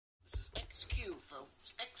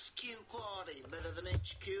body, better than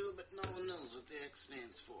HQ, but no one knows what the X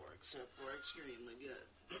stands for, except for extremely good.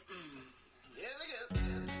 Here we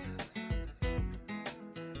go.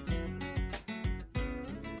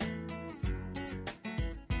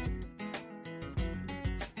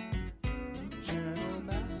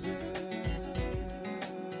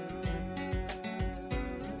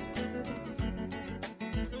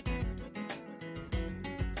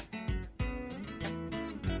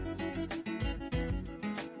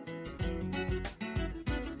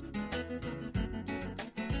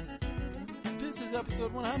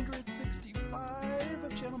 Episode 165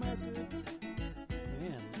 of Channel Massive.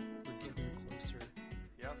 Man, we're getting closer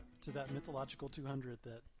to that mythological 200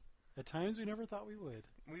 that at times we never thought we would.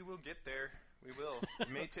 We will get there. We will.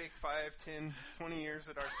 It may take 5, 10, 20 years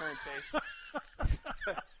at our current pace.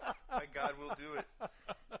 My God, we'll do it.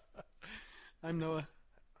 I'm Noah.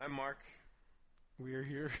 I'm Mark. We are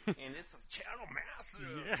here. And this is Channel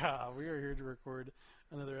Massive. Yeah, we are here to record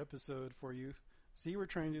another episode for you. See, we're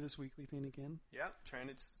trying to do this weekly thing again. Yeah, trying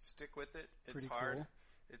to stick with it. It's pretty hard. Cool.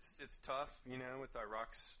 It's tough, you know, with our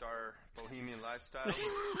rock star bohemian lifestyles.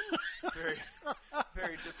 It's very,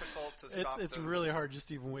 very difficult to stop. It's really hard just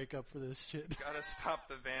to even wake up for this shit. Got to stop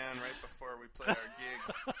the van right before we play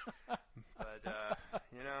our gig. But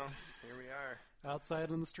you know, here we are,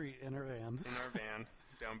 outside on the street in our van. In our van,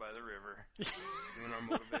 down by the river, doing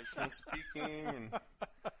our motivational speaking and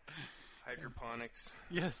hydroponics.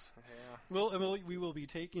 Yes. Yeah. Well, we will be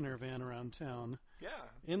taking our van around town. Yeah.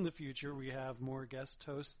 In the future, we have more guest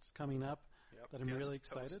hosts coming up that I'm really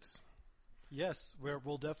excited. Hosts. Yes,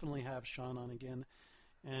 we'll definitely have Sean on again,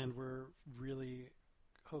 and we're really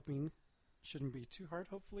hoping, shouldn't be too hard,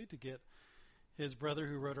 hopefully, to get his brother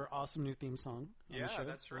who wrote our awesome new theme song on the show,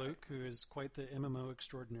 that's right. Luke, who is quite the MMO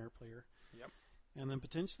extraordinaire player. Yep. And then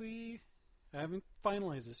potentially, I haven't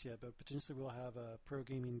finalized this yet, but potentially we'll have a pro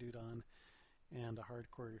gaming dude on and a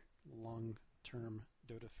hardcore long-term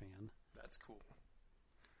Dota fan. That's cool.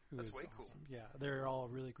 That's way awesome. Cool. Yeah, they're all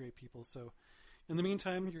really great people. So in the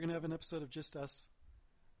meantime, you're going to have an episode of just us.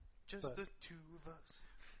 Just the two of us.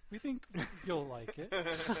 We think you'll like it.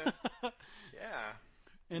 Yeah.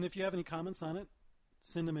 And if you have any comments on it,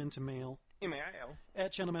 send them in to mail. mail.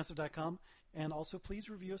 At channelmassive.com. And also please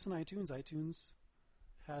review us on iTunes. iTunes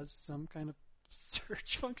has some kind of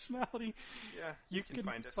search functionality. Yeah, you can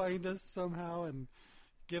find us somehow and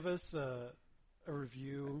give us a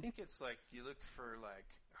review. I think it's like you look for like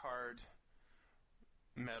hard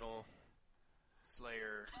metal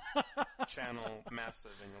Slayer Channel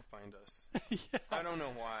Massive and you'll find us. Yeah. I don't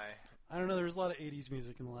know why. I don't know. There was a lot of 80s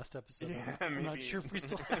music in the last episode. Yeah, I'm maybe. not sure if we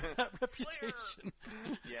still have that reputation.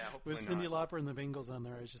 Yeah, hopefully with Cyndi Lauper and the Bengals on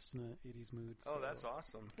there, I was just in an 80s mood. So. Oh, that's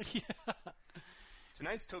awesome. Yeah.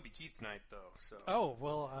 Tonight's Toby Keith night, though. So. Oh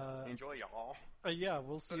well. Enjoy, y'all. Yeah,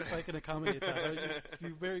 we'll see if I can accommodate that.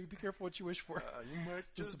 You be careful what you wish for. You might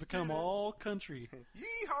just become all country.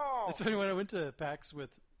 Yeehaw! That's when I went to PAX with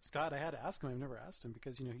Scott. I had to ask him. I've never asked him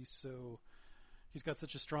because he's got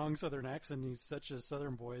such a strong Southern accent. He's such a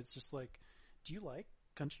Southern boy. It's just like, do you like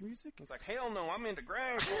country music? It's like, hell no, I'm into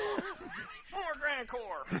grindcore. More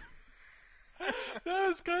grindcore. That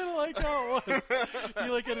was kind of like how it was.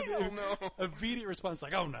 You like an immediate response,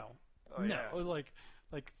 like, "Oh no, oh, no," yeah.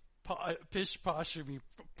 like pish posh of me,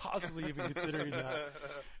 possibly even considering that.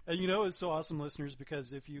 And you know, it's so awesome, listeners,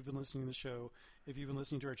 because if you've been listening to the show, if you've been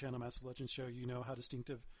listening to our Channel Massive Legends show, you know how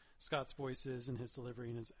distinctive Scott's voice is and his delivery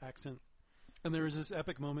and his accent. And there was this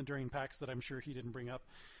epic moment during PAX that I'm sure he didn't bring up.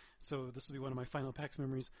 So this will be one of my final PAX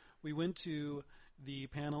memories. We went to the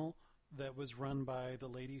panel that was run by the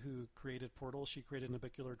lady who created Portal. She created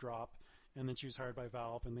Navicular Drop, and then she was hired by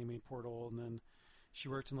Valve, and they made Portal, and then she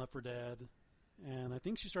worked in Left 4 Dead, and I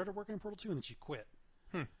think she started working on Portal 2, and then she quit.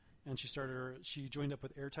 And she joined up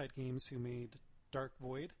with Airtight Games, who made Dark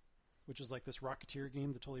Void, which is like this Rocketeer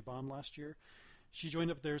game that totally bombed last year. She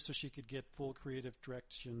joined up there so she could get full creative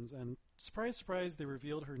directions, and surprise, surprise, they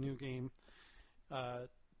revealed her new game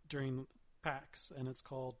during PAX, and it's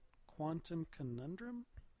called Quantum Conundrum,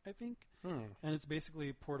 I think. And it's basically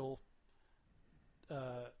a Portal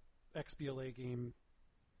XBLA game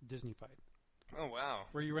Disney-fied. Oh, wow.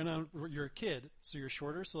 Where you're a kid, so you're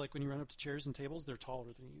shorter, so like when you run up to chairs and tables, they're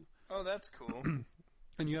taller than you. Oh, that's cool.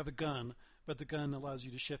 And you have a gun, but the gun allows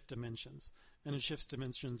you to shift dimensions. And it shifts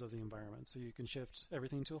dimensions of the environment. So you can shift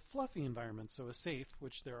everything to a fluffy environment. So a safe,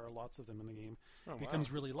 which there are lots of them in the game,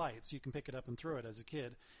 becomes really light. So you can pick it up and throw it as a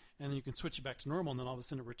kid. And then you can switch it back to normal, and then all of a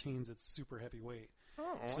sudden it retains its super heavy weight.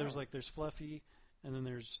 So there's fluffy, and then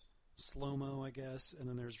there's slow-mo, I guess, and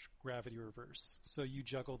then there's gravity reverse. So you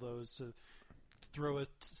juggle those to throw it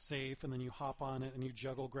safe, and then you hop on it, and you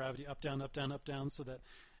juggle gravity up, down, up, down, up, down, so that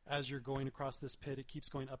as you're going across this pit, it keeps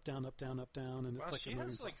going up, down, up, down, up, down, and it's Wow, like she a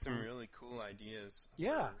has moving like some really cool ideas.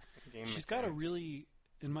 Yeah. for game She's got a mechanics. really,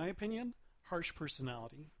 in my opinion, harsh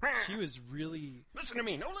personality. She was really Listen to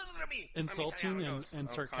me! No, listen to me! Let me tell you insulting how it and, goes. and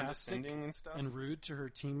Oh, sarcastic condescending and stuff. and rude to her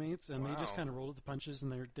teammates, and they just Wow. kind of rolled with the punches,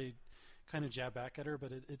 and they kind of jab back at her,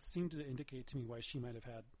 but it seemed to indicate to me why she might have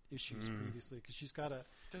had issues previously, because she's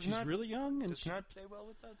really young, and Does not play well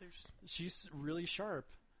with others. she's really sharp,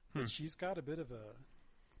 but she's got a bit of a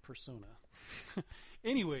persona.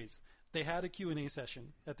 Anyways, they had a Q&A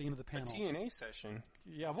session at the end of the A panel. TNA session.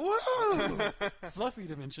 Yeah, woo! Fluffy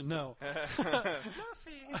dimension, no.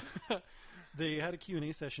 Fluffy! They had a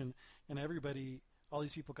Q&A session, and all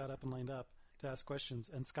these people got up and lined up to ask questions,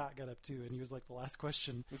 and Scott got up too, and he was like the last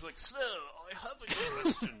question. He's like, so, I have a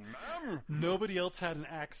question, ma'am. Nobody else had an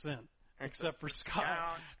accent except for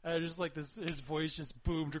Scott. And just like this, his voice just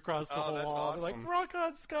boomed across the whole that's wall. They're like, awesome. rock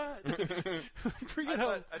on, Scott! Bring it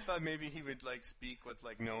out. I thought maybe he would like speak with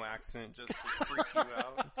like no accent just to freak you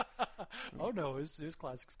out. Oh no, it was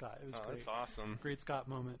classic Scott. It was Oh, great. that's awesome. Great Scott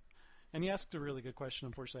moment. And he asked a really good question.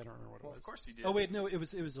 Unfortunately, I don't remember what it Well, was. of course he did. Oh wait, no, it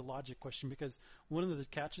was a logic question, because one of the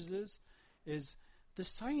catches is the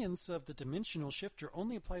science of the dimensional shifter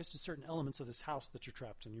only applies to certain elements of this house that you're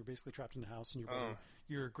trapped in. You're basically trapped in a house, and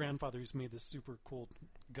your grandfather, who's made this super cool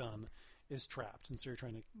gun, is trapped, and so you're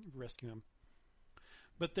trying to rescue him.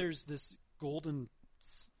 But there's this golden,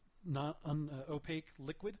 not opaque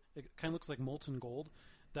liquid. It kind of looks like molten gold.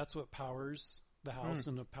 That's what powers the house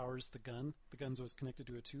and it powers the gun. The gun's always connected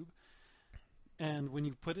to a tube. And when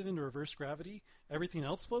you put it into reverse gravity, everything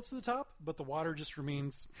else floats to the top, but the water just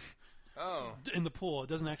remains in the pool. It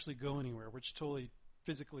doesn't actually go anywhere, which totally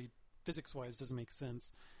physics-wise doesn't make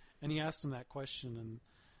sense. And he asked him that question, and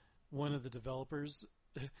one of the developers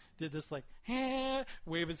did this like,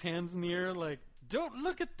 wave his hands in the air like, don't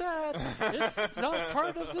look at that! It's not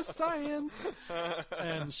part of the science!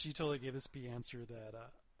 And she totally gave this answer that,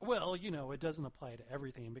 well, it doesn't apply to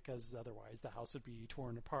everything, because otherwise the house would be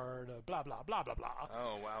torn apart, blah, blah, blah, blah, blah.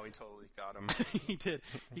 Oh, wow, he totally got him. He did.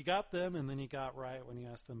 He got them, and then he got Riot when he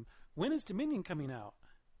asked them, when is Dominion coming out?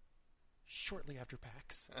 Shortly after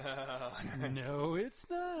PAX. Oh, nice. No, it's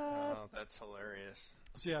not. Oh, that's hilarious.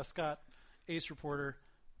 So yeah, Scott, ace reporter.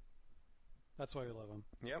 That's why we love him.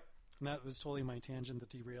 Yep. And that was totally my tangent that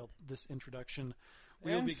derailed this introduction.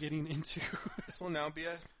 We'll be getting into... This will now be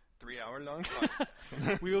a 3-hour-long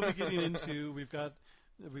podcast. We will be getting into... We've got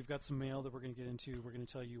some mail that we're going to get into. We're going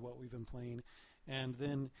to tell you what we've been playing. And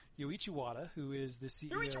then Yoichi Wada, who is the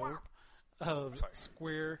CEO of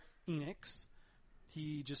Square Enix,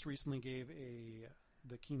 he just recently gave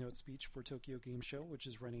the keynote speech for Tokyo Game Show, which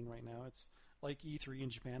is running right now. It's like E3 in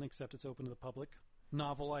Japan, except it's open to the public.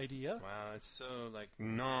 Novel idea. Wow, it's so like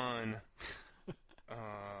wow,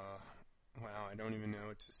 I don't even know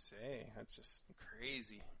what to say. That's just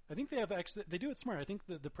crazy. I think they have access. They do it smart. I think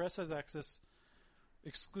the press has access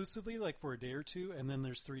exclusively, like for a day or two, and then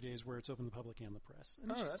there's 3 days where it's open to the public and the press. And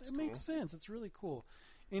it makes sense. It's really cool.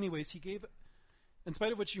 Anyways, he gave, in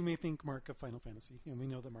spite of what you may think, Mark, of Final Fantasy, and we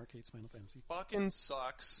know that Mark hates Final Fantasy. Fucking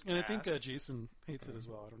sucks. And I think Jason hates it as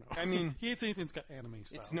well. I don't know. I mean, he hates anything that's got anime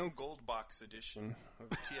style. It's no gold box edition of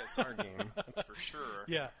a TSR game, that's for sure.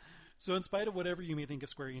 Yeah. So in spite of whatever you may think of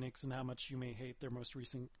Square Enix and how much you may hate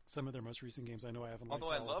some of their most recent games, I know I haven't liked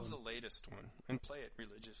Although I all love of them. the latest one and play it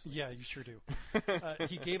religiously. Yeah, you sure do.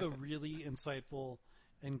 He gave a really insightful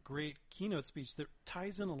and great keynote speech that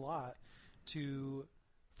ties in a lot to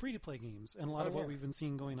free-to-play games and a lot of what we've been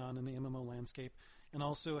seeing going on in the MMO landscape, and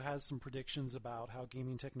also has some predictions about how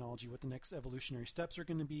gaming technology, what the next evolutionary steps are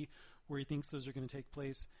going to be, where he thinks those are going to take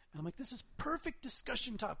place. And I'm like, this is perfect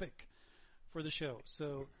discussion topic for the show.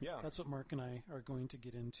 So that's what Mark and I are going to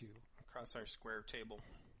get into. Across our square table.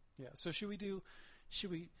 Yeah, so should we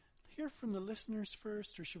hear from the listeners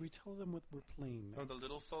first, or should we tell them what we're playing next? Oh, the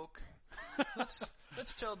little folk. let's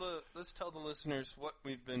tell the listeners what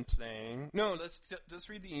we've been playing. No, let's just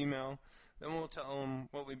read the email. Then we'll tell them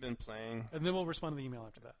what we've been playing, and then we'll respond to the email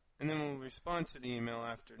after that. And then we'll respond to the email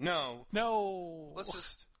after. No. Let's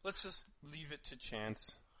just leave it to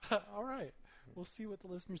chance. All right. We'll see what the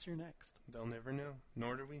listeners hear next. They'll never know.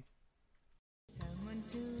 Nor do we. Someone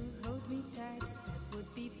to hold me tight, that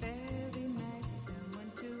would be very nice.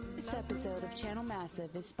 Someone to This episode of Channel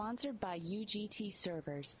Massive is sponsored by UGT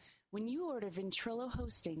Servers. When you order Ventrilo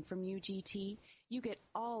hosting from UGT, you get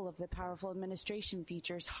all of the powerful administration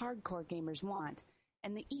features hardcore gamers want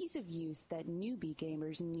and the ease of use that newbie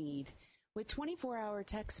gamers need. With 24-hour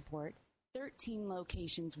tech support, 13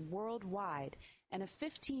 locations worldwide, and a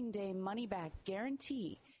 15-day money-back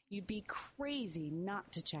guarantee, you'd be crazy not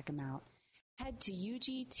to check them out. Head to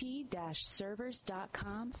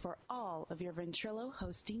ugt-servers.com for all of your Ventrilo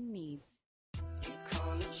hosting needs.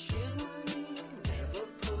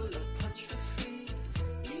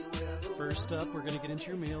 First up, we're going to get into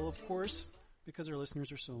your mail, of course, because our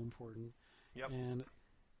listeners are so important. Yep. And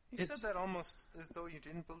You said that almost as though you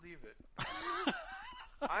didn't believe it.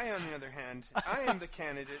 I, on the other hand, I am the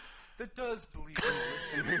candidate that does believe in the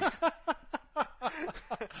listeners.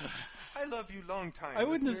 I love you long time, I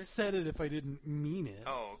wouldn't have listeners. said it if I didn't mean it.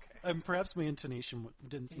 Oh, okay. Perhaps my intonation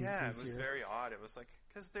didn't seem Yeah, sincere. it was very odd. It was like,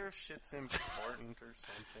 because their shit's important or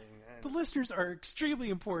something. And The listeners are extremely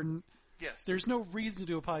important. yes. There's no reason to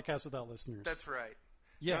do a podcast without listeners. That's right.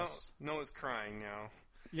 Yes. Noah's crying now.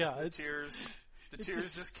 Yeah, it's Tears. The it's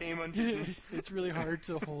tears a- just came unbidden. it's really hard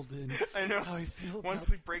to hold in. I know. How I feel Once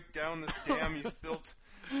about- we break down this dam he's built,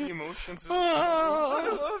 the emotions just Ah! I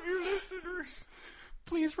love you, listeners.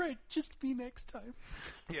 Please write just me next time.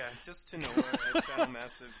 Yeah, just to Noah at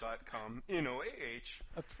channelmassive.com. N-O-A-H.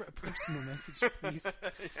 A personal message, please.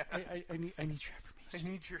 I need your affirmation. I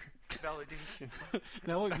need your validation.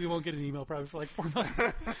 Now we won't get an email probably for like 4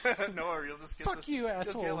 months. Noah, you'll just get Fuck this. you, You'll get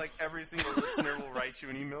assholes. like every single listener will write you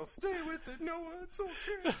an email. Stay with it, Noah. It's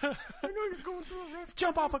okay. I know you're going through a rough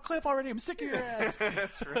Jump off a cliff already. I'm sick of your ass.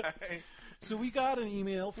 That's right. So we got an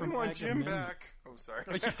email We from want Jim Agamemnon. back. Oh, sorry.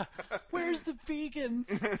 Oh, yeah. Where's the vegan?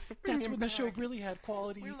 That's him when the show back. really had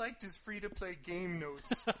quality. We liked his free-to-play game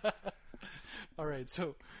notes. All right,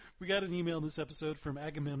 so we got an email in this episode from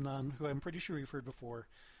Agamemnon, who I'm pretty sure we've heard before,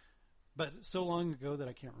 but so long ago that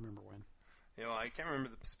I can't remember when. You know, I can't remember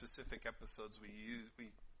the specific episodes we used. We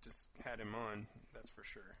just had him on, that's for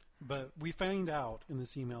sure. But we found out in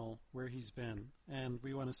this email where he's been, and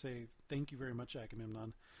we want to say thank you very much,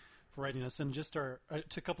 Agamemnon, for writing us. And just a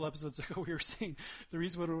couple episodes ago, we were saying the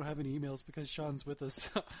reason we don't have any emails is because Sean's with us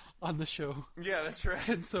on the show. Yeah, that's right.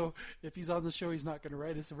 And so if he's on the show, he's not going to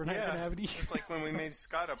write us, and we're not going to have any. It's like when we made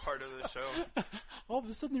Scott a part of the show. All of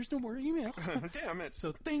a sudden, there's no more email. Damn it.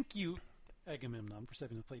 So thank you, Agamemnon, for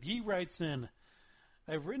setting the plate. He writes in,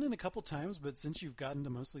 I've written in a couple times, but since you've gotten to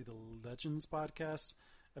mostly the Legends podcast,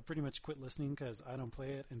 I've pretty much quit listening because I don't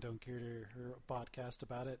play it and don't care to hear a podcast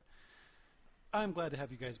about it. I'm glad to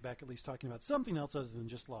have you guys back at least talking about something else other than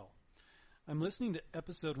just LOL. I'm listening to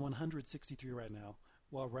episode 163 right now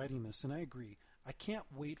while writing this, and I agree. I can't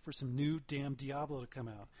wait for some new damn Diablo to come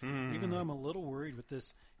out, even though I'm a little worried with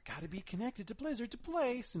this gotta be connected to Blizzard to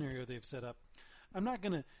play scenario they've set up. I'm not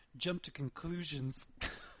going to jump to conclusions,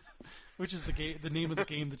 which is the name of the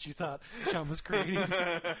game that you thought Sean was creating,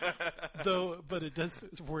 but it does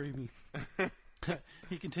worry me.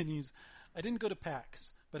 He continues, I didn't go to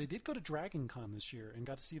PAX, but I did go to Dragon Con this year and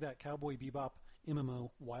got to see that Cowboy Bebop MMO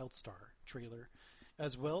Wildstar trailer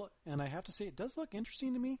as well, and I have to say it does look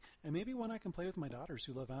interesting to me, and maybe one I can play with my daughters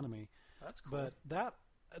who love anime. That's cool.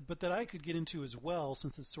 But that I could get into as well,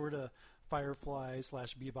 since it's sort of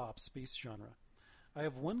Firefly/Bebop space genre. I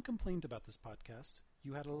have one complaint about this podcast.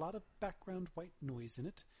 You had a lot of background white noise in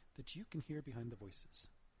it that you can hear behind the voices.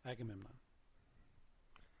 Agamemnon.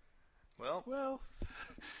 Well,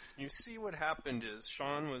 you see what happened is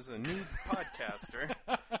Sean was a new podcaster,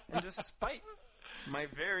 and despite my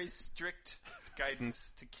very strict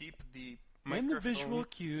guidance to keep the And microphone... the visual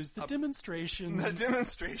cues, the demonstrations. The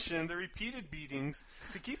demonstration, the repeated beatings,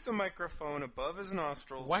 to keep the microphone above his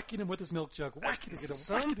nostrils. Whacking him with his milk jug. Whacking At him.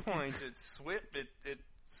 some point, it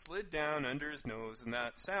slid down under his nose, and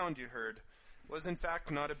that sound you heard was in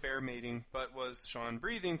fact not a bear mating, but was Sean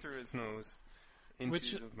breathing through his nose into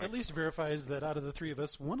Which the at microphone. least verifies that out of the three of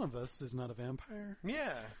us, one of us is not a vampire.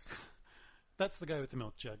 Yeah, That's the guy with the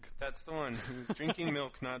milk jug. that's the one who's drinking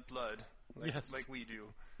milk, not blood, Yes. like we do.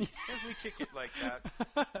 Because we kick it like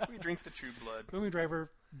that. We drink the true blood. When we drive our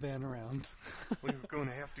van around. We're going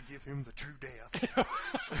to have to give him the true death.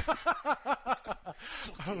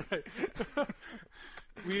 All right.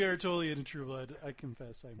 We are totally into True Blood. I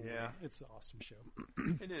confess. Yeah. It's an awesome show.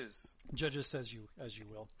 It is. Judge us as you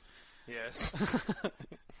will. Yes.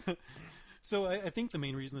 So I think the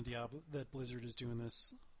main reason that Blizzard is doing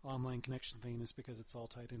this online connection thing is because it's all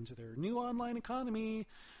tied into their new online economy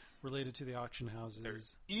related to the auction houses.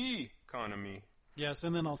 There's economy. Yes,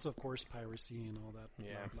 and then also, of course, piracy and all that.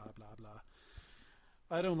 Yeah. Blah, blah, blah, blah.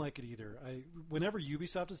 I don't like it either. Whenever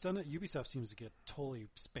Ubisoft has done it, Ubisoft seems to get totally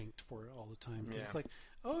spanked for it all the time. 'Cause It's like,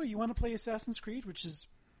 oh, you want to play Assassin's Creed, which is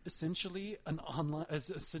essentially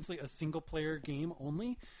essentially a single-player game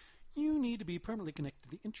only? You need to be permanently connected to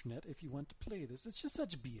the internet if you want to play this. It's just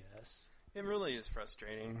such BS. It really is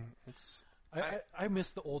frustrating. I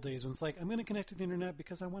miss the old days when it's like, I'm going to connect to the internet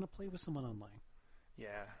because I want to play with someone online.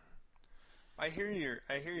 Yeah. I hear your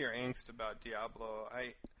angst about Diablo.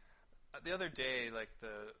 the other day, like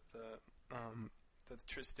the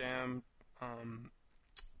Tristam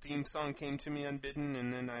theme song came to me unbidden,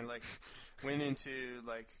 and then I like went into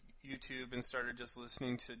like YouTube and started just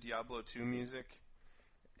listening to Diablo 2 music,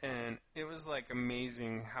 and it was like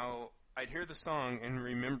amazing how I'd hear the song and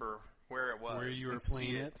remember where it was, Where you were and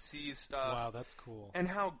playing it? see stuff. Wow, that's cool. And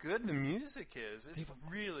how good the music is. It's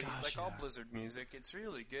really, gosh, like all yeah. Blizzard music, it's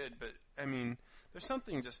really good. But, I mean, there's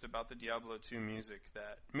something just about the Diablo 2 music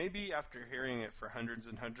that maybe after hearing it for hundreds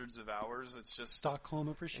and hundreds of hours, it's just... Stockholm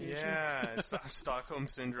appreciation? Yeah, it's Stockholm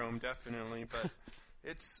Syndrome, definitely. But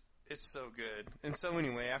it's so good. And so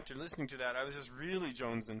anyway, after listening to that, I was just really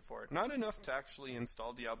jonesing for it. Not enough to actually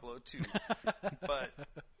install Diablo 2, but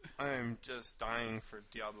I'm just dying for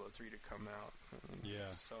Diablo 3 to come out. Yeah.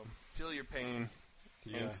 So feel your pain,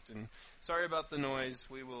 Yeah. angst, and sorry about the noise.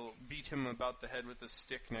 We will beat him about the head with a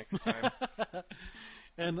stick next time.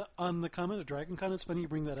 And on the comment of DragonCon, it's funny you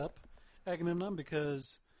bring that up, Agamemnon,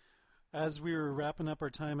 because as we were wrapping up our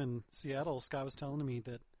time in Seattle, Scott was telling me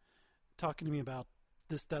that, talking to me about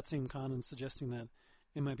that same con and suggesting that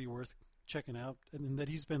it might be worth checking out, and that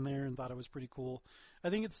he's been there and thought it was pretty cool. I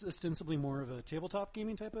think it's ostensibly more of a tabletop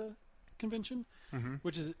gaming type of convention,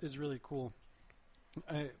 which is really cool.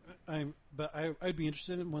 I'd be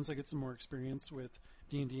interested in once I get some more experience with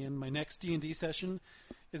D&D, and my next D&D session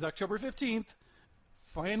is October 15th.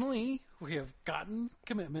 Finally, we have gotten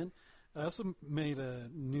commitment. I also made a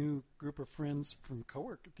new group of friends from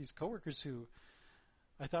these coworkers who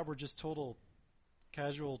I thought were just total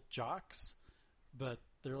casual jocks, but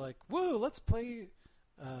they're like, whoa, let's play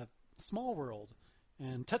Small World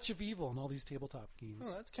and Touch of Evil and all these tabletop games.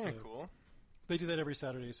 Oh, that's kind of cool. They do that every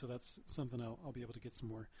Saturday, so that's something I'll be able to get some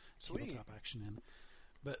more Sweet. tabletop action in.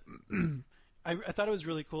 But I thought it was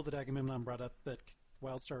really cool that Agamemnon brought up that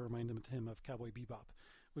Wildstar reminded him of Cowboy Bebop,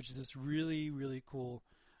 which is this really, really cool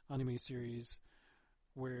anime series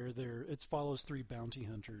where it follows 3 bounty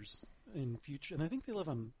hunters in future, and I think they live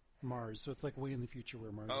on Mars, so it's like way in the future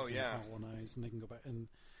where Mars is colonized, and they can go back. And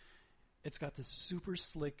it's got this super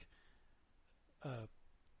slick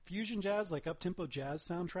fusion jazz, like up-tempo jazz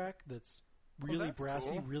soundtrack that's really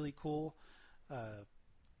brassy, cool. really cool.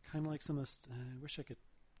 Kind of like some of this. I wish I could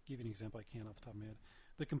give you an example. I can't off the top of my head.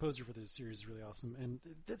 The composer for this series is really awesome, and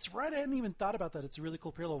that's right. I hadn't even thought about that. It's a really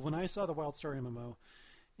cool parallel. When I saw the Wildstar MMO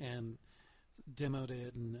and demoed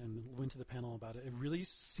it and went to the panel about it, it really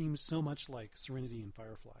seems so much like Serenity and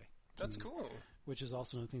Firefly. That's cool. Which is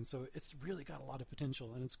also another thing. So it's really got a lot of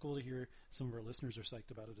potential, and it's cool to hear some of our listeners are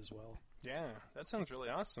psyched about it as well. Yeah, that sounds really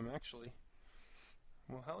awesome, actually.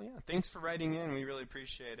 Well, hell yeah. Thanks for writing in. We really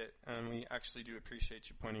appreciate it. And we actually do appreciate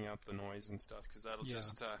you pointing out the noise and stuff, because that'll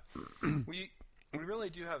just... We really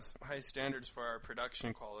do have high standards for our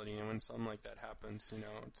production quality, and when something like that happens,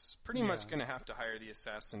 it's pretty much going to have to hire the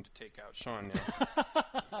assassin to take out Sean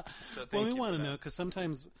now. So thank you. We want to know, because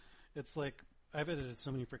sometimes it's like, I've edited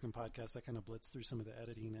so many freaking podcasts, I kind of blitz through some of the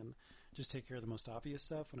editing and just take care of the most obvious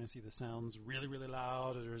stuff. When I see the sounds really, really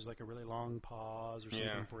loud, or there's like a really long pause, or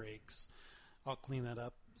something breaks, I'll clean that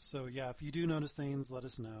up. So yeah, if you do notice things, let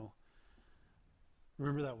us know.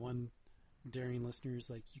 Remember that one daring listeners,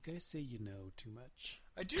 like, you guys say you know too much.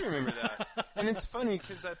 I do remember that. And it's funny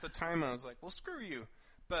because at the time I was like, well, screw you.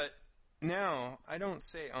 But now I don't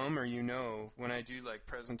say or when I do like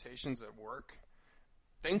presentations at work.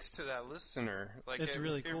 Thanks to that listener. Like, it's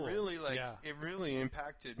really cool. It really it really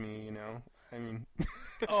impacted me, I mean,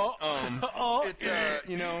 yeah,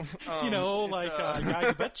 you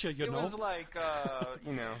betcha, it was like,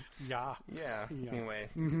 yeah. Anyway,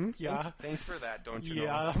 thanks for that. Don't you know?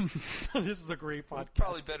 Yeah, this is a great podcast.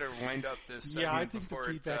 Probably better wind up this segment I think before the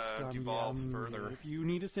it feedback's done. devolves further. If you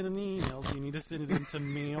need to send in the emails, you need to send it into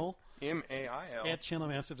mail MAIL at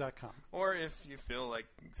channelmassive.com. Or if you feel like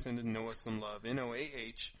sending Noah some love,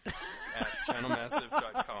 NOAH at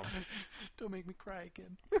channelmassive.com. Don't make me cry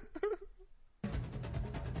again.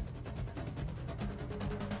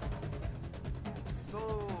 So,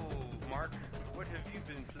 Mark, what have you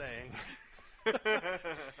been playing?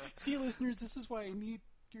 See, listeners, this is why I need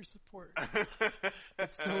your support.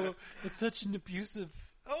 It's such an abusive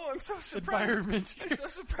I'm so surprised. environment. I'm so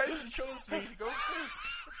surprised you chose me to go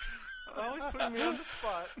first. Always putting me on the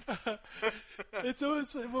spot. It's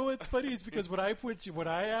always what's funny is because when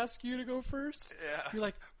I ask you to go first, you're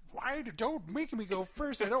like, why don't make me go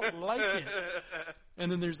first? I don't like it.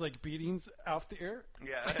 And then there's like beatings off the air.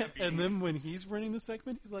 Yeah. And then when he's running the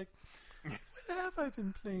segment, he's like, what have I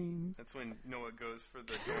been playing? That's when Noah goes for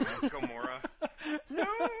the Gomorrah. No.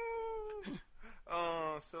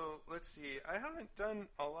 Oh, so let's see. I haven't done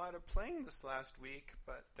a lot of playing this last week,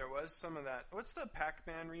 but there was some of that. What's the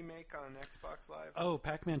Pac-Man remake on Xbox Live? Oh,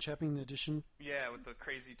 Pac-Man Champion Edition. Yeah, with the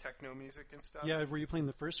crazy techno music and stuff. Yeah, were you playing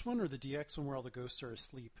the first one or the DX one where all the ghosts are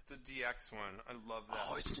asleep? The DX one. I love that.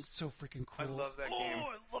 Oh, it's just so freaking cool. I love that game. Oh,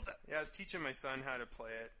 I love that. Yeah, I was teaching my son how to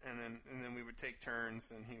play it, and then we would take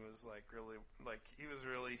turns, and he was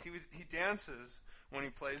he dances when he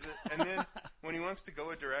plays it, and then when he wants to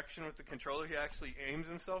go a direction with the controller, he actually aims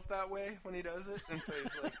himself that way when he does it, and so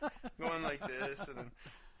he's like going like this, and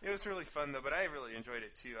it was really fun though. But I really enjoyed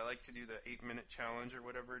it too. I like to do the 8-minute challenge or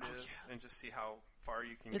whatever it is, and just see how far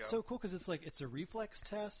you can go. It's so cool because it's a reflex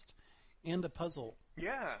test and a puzzle.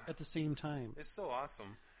 Yeah, at the same time. It's so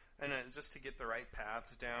awesome. And just to get the right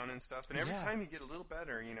paths down and stuff. And every time you get a little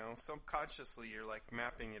better, subconsciously you're like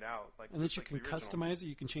mapping it out. Like, and then you can customize it.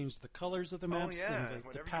 You can change the colors of the maps and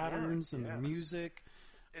the patterns and the music.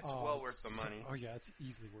 It's well worth the money. Oh, yeah, it's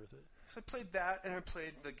easily worth it. So I played that, and I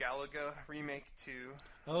played the Galaga remake too.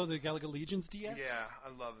 Oh, the Galaga Legions DX? Yeah, I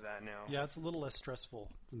love that now. Yeah, it's a little less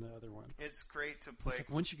stressful than the other one. It's great to play. It's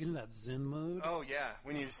like once you get in that Zen mode. Oh, yeah,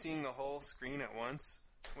 when you're seeing the whole screen at once.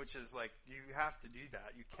 Which is like, you have to do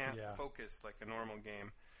that. You can't focus like a normal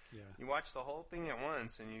game. Yeah. You watch the whole thing at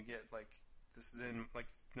once, and you get like this Zen, like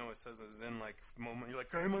Noah says, a Zen-like moment. You're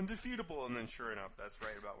like, I'm undefeatable, and then sure enough, that's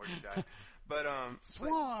right about where you die. But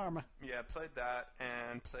Swarm. Played that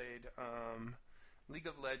and played League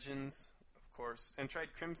of Legends, of course, and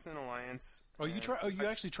tried Crimson Alliance. Oh, you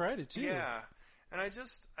actually tried it too. Yeah. And I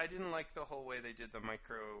didn't like the whole way they did the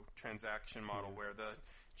microtransaction model where the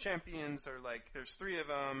champions are like, there's 3 of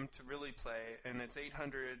them to really play, and it's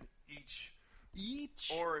 800 each.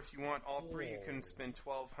 Or if you want all 3, you can spend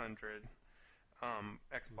 1,200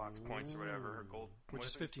 Xbox points or whatever, or gold. Which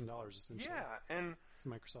is $15 essentially. Yeah, and it's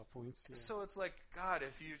Microsoft points. Yeah. So it's like, God,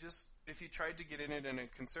 if you tried to get in it in a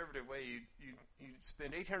conservative way, you'd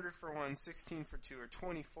spend 800 for one, 16 for 2, or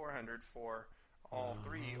 2,400 for all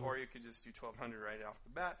 3, or you could just do 1,200 right off the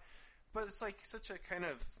bat. But it's like such a kind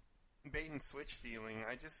of bait and switch feeling.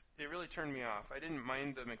 It really turned me off. I didn't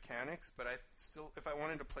mind the mechanics, but if I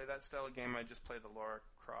wanted to play that style of game, I'd just play the Lara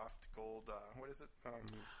Croft Gold, what is it? I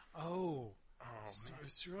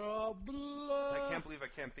can't believe I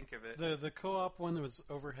can't think of it. The co-op one that was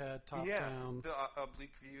overhead, top down. The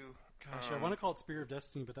oblique view. Gosh, I want to call it Spear of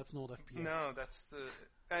Destiny, but that's an old FPS. No, that's the...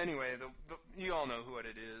 Anyway, you all know what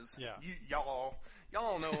it is. Yeah. Y'all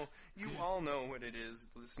know. You all know what it is,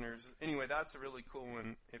 listeners. Anyway, that's a really cool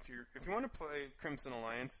one. If you want to play Crimson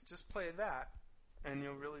Alliance, just play that, and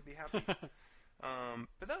you'll really be happy.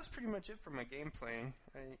 But that was pretty much it for my game playing.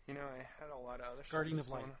 I had a lot of other stuff. Guardians of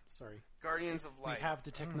Light. Sorry. Guardians of Light. We have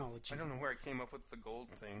the technology. I don't know where I came up with the gold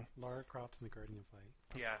thing. Lara Croft and the Guardian of Light.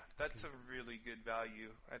 Yeah, that's a really good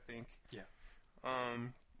value, I think. Yeah.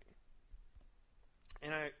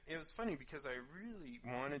 And it was funny because I really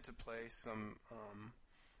wanted to play some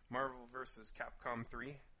Marvel vs. Capcom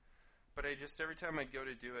 3, but every time I'd go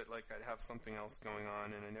to do it, like I'd have something else going on,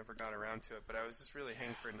 and I never got around to it. But I was just really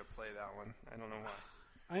hankering to play that one. I don't know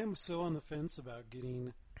why. I am so on the fence about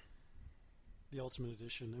getting the Ultimate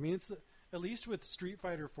Edition. I mean, it's at least with Street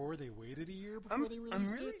Fighter 4, they waited a year before they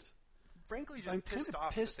released it. Frankly, just pissed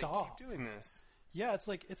off that they keep doing this. Yeah, it's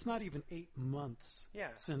like it's not even 8 months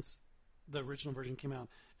since the original version came out,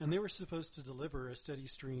 and they were supposed to deliver a steady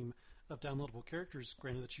stream of downloadable characters,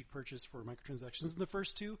 granted that you purchase for microtransactions. And the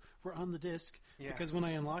first 2 were on the disc because when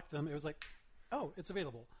I unlocked them, it was like, oh, it's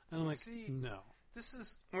available, and I'm like, no.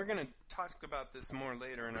 We're going to talk about this more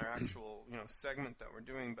later in our actual segment that we're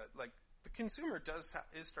doing, but like the consumer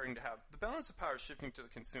is starting to have the balance of power shifting to the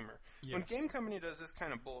consumer. Yes. When Game Company does this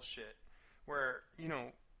kind of bullshit, where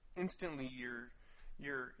instantly your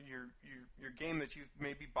game that you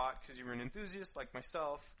maybe bought because you were an enthusiast like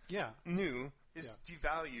myself, new, is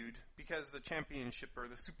devalued because the championship or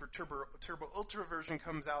the super turbo ultra version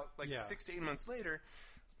comes out 6 to 8 months later.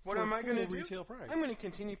 What am I going to do? Retail price. I'm going to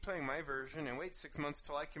continue playing my version and wait 6 months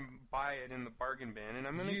till I can buy it in the bargain bin, and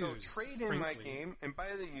I'm going to go trade in my game and buy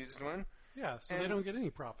the used one. Yeah, so they don't get any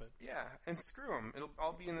profit. Yeah, and screw them. It'll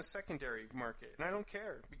all be in the secondary market, and I don't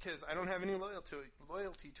care because I don't have any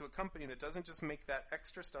loyalty to a company that doesn't just make that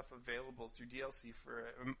extra stuff available through DLC for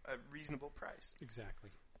a reasonable price.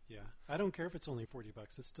 Exactly. Yeah, I don't care if it's only $40.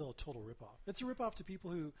 It's still a total ripoff. It's a ripoff to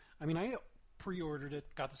people who. I mean, I pre-ordered it,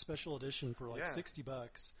 got the special edition for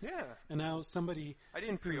 $60. Yeah, and now somebody. I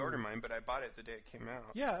didn't pre-order mine, but I bought it the day it came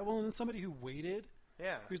out. Yeah, well, and then somebody who waited.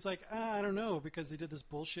 Yeah. Who's like, I don't know, because they did this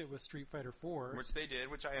bullshit with Street Fighter 4. Which they did,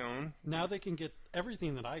 which I own. Now they can get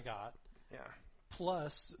everything that I got. Yeah.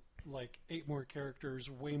 Plus, 8 more characters,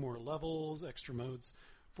 way more levels, extra modes,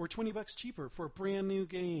 for $20 cheaper for a brand new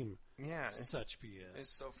game. Yeah. Such BS. It's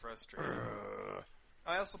so frustrating.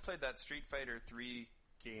 I also played that Street Fighter 3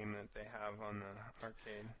 game that they have on the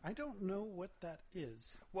arcade. I don't know what that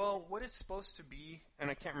is. Well, what it's supposed to be,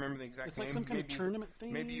 and I can't remember the exact name. It's like some kind of tournament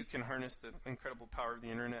thing? Maybe you can harness the incredible power of the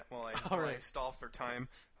internet while I stall for time.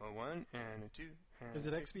 A 1 and a 2. And is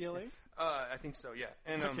it XBLA? I think so, yeah.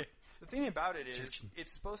 And okay. The thing about it is,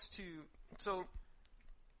 it's supposed to... So,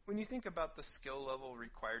 when you think about the skill level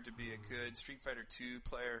required to be a good Street Fighter 2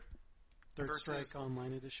 player... Third Strike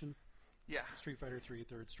Online Edition? Yeah. Street Fighter 3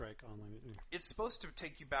 Third Strike Online Edition. It's supposed to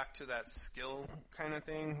take you back to that skill kind of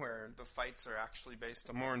thing where the fights are actually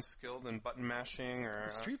based more on skill than button mashing or...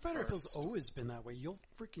 Street Fighter feels always been that way. You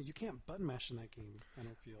can't button mash in that game, I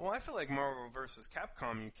don't feel. Well, I feel like Marvel vs.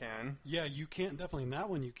 Capcom you can. Yeah, you can't. Definitely in that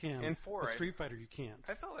one you can. In 4, but Street Fighter you can't.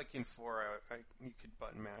 I felt like in 4 you could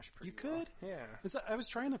button mash pretty well. You could? Yeah. I was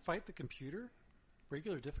trying to fight the computer,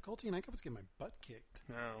 regular difficulty, and I was getting my butt kicked.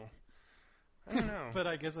 No. I don't know. But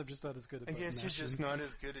I guess I'm just not as good at I button guess mashing. you're just not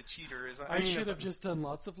as good a cheater as I should have just done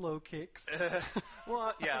lots of low kicks.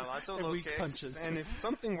 Well, yeah, lots of and low weak kicks. punches. And if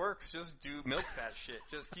something works, just milk that shit.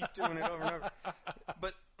 Just keep doing it over and over.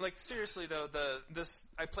 But, like, seriously, though,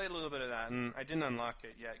 I played a little bit of that, and I didn't unlock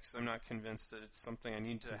it yet because I'm not convinced that it's something I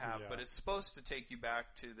need to have. Yeah. But it's supposed to take you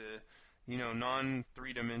back to the,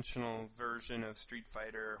 non-three-dimensional version of Street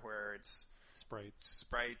Fighter where it's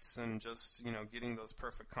sprites and just getting those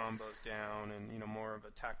perfect combos down and more of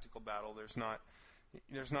a tactical battle. There's not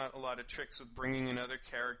a lot of tricks with bringing in other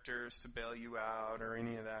characters to bail you out or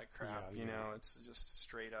any of that crap. Yeah. It's just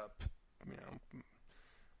straight up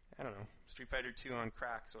I don't know, Street Fighter 2 on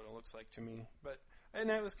crack is what it looks like to me.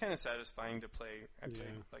 And it was kind of satisfying to play. I played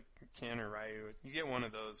like Ken or Ryu. You get one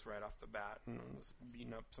of those right off the bat and just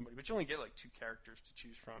beating up somebody, but you only get like 2 characters to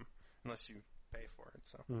choose from unless you pay for it.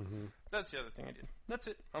 So that's the other thing I did. That's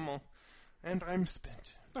it. And I'm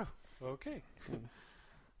spent. Oh, okay.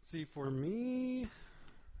 See, for me,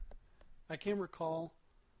 I can't recall.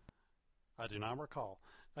 I do not recall.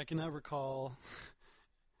 I cannot recall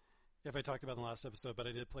if I talked about in the last episode, but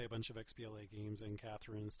I did play a bunch of XBLA games and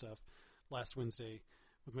Catherine and stuff last Wednesday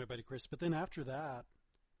with my buddy Chris. But then after that,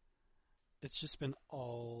 it's just been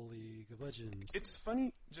all League of Legends. It's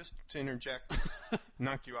funny, just to interject,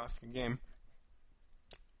 knock you off your game.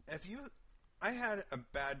 I had a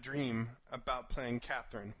bad dream about playing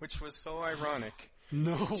Catherine, which was so ironic.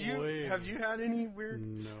 No way. Have you had any weird...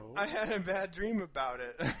 No. I had a bad dream about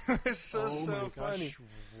it. It's so funny. Gosh.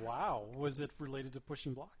 Wow. Was it related to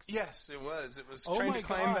pushing blocks? Yes, it was. It was trying to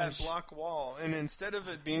climb that block wall. And instead of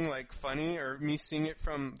it being like funny or me seeing it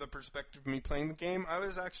from the perspective of me playing the game, I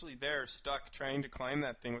was actually there stuck trying to climb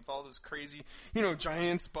that thing with all this crazy,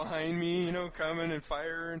 giants behind me, coming and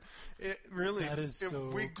fire. And it really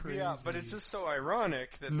wigged me out. But it's just so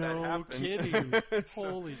ironic that happened. No kidding.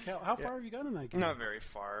 Holy cow. How far have you gotten in that game? Not very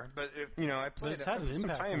far, but I played it. I put some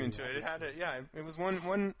time into it. It was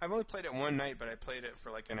one. I've only played it one night, but I played it for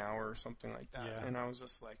like an hour or something like that. Yeah. And I was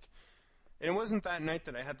just like, it wasn't that night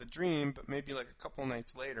that I had the dream, but maybe like a couple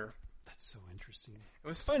nights later. That's so interesting. It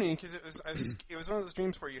was funny because it was one of those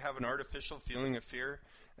dreams where you have an artificial feeling of fear,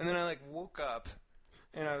 and then I like woke up.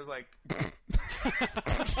 And I was like,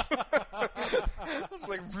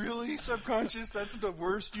 really, subconscious? That's the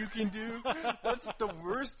worst you can do? That's the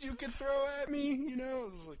worst you can throw at me? It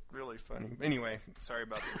was like really funny. Anyway, sorry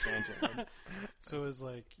about the tangent. So it was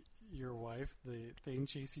like your wife, the thing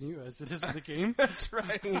chasing you as it is in the game? That's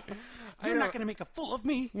right. You're not going to make a fool of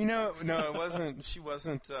me. No, it wasn't. She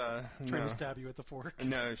wasn't trying to stab you with the fork.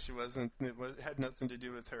 No, she wasn't. It had nothing to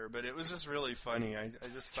do with her, but it was just really funny. I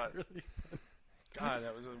just thought... Really funny. God,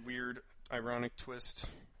 that was a weird, ironic twist.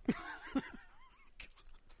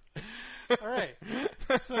 All right.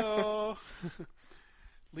 So,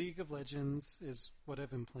 League of Legends is what I've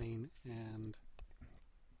been playing, and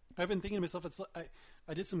I've been thinking to myself,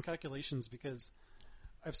 I did some calculations because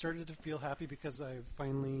I've started to feel happy because I've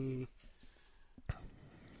finally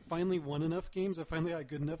won enough games. I finally got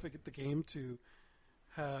good enough at the game to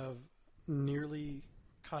have nearly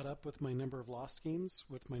caught up with my number of lost games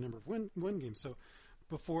with my number of win games. So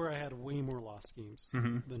before I had way more lost games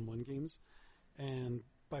than win games, and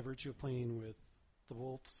by virtue of playing with the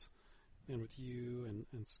Wolves and with you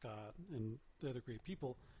and Scott and the other great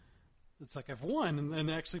people, it's like I've won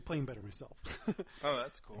and actually playing better myself. Oh,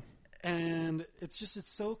 that's cool. And it's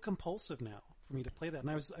so compulsive now for me to play that.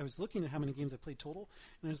 And I was looking at how many games I played total,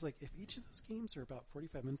 and I was like, if each of those games are about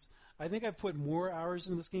 45 minutes, I think I've put more hours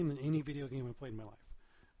in this game than any video game I've played in my life.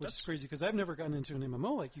 Which is crazy because I've never gotten into an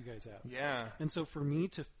MMO like you guys have. Yeah. And so for me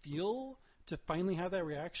to feel to finally have that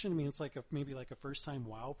reaction. I mean, it's like maybe like a first-time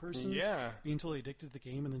WoW person, being totally addicted to the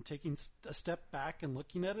game, and then taking a step back and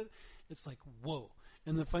looking at it. It's like, whoa.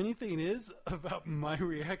 And the funny thing is about my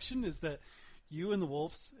reaction is that you and the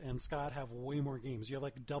Wolves and Scott have way more games. You have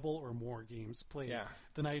like double or more games played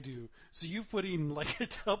than I do. So you've put in like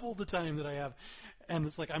double the time that I have, and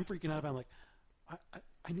it's like I'm freaking out. I'm like,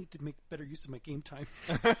 I need to make better use of my game time.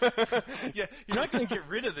 Yeah, you're not going to get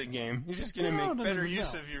rid of the game. You're just going to make better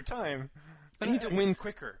use of your time. I need to win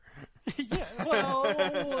quicker. Yeah,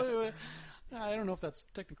 well, I don't know if that's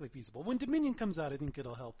technically feasible. When Dominion comes out, I think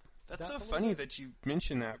it'll help. That's so funny that you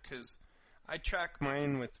mentioned that, because I track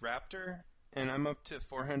mine with Raptor, and I'm up to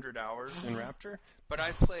 400 hours in Raptor. But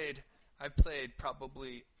I've played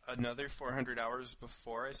probably another 400 hours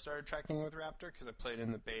before I started tracking with Raptor, because I played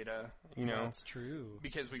in the beta, you know. That's true.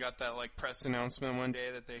 Because we got that like press announcement one day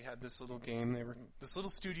that they had this little game. This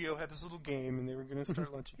little studio had this little game, and they were going to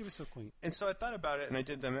start launching. It was so quaint. And so I thought about it, and I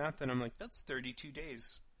did the math, and I'm like, that's 32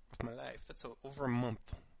 days of my life. That's over a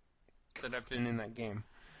month that I've been in that game.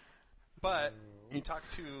 But you talk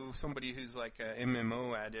to somebody who's like a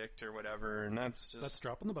MMO addict or whatever, and that's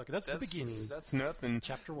drop in the bucket. That's the beginning. That's nothing.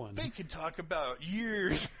 Chapter 1. They could talk about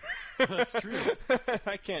years. That's true.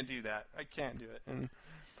 I can't do that. I can't do it. And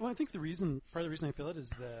well, I think part of the reason I feel it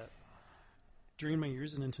is that during my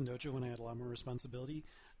years in Nintendojo, when I had a lot more responsibility,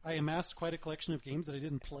 I amassed quite a collection of games that I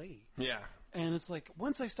didn't play. Yeah. And it's like,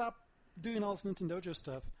 once I stop doing all this Nintendojo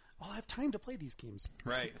stuff, I'll have time to play these games.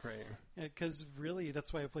 Right. Because really,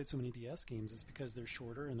 that's why I played so many DS games, is because they're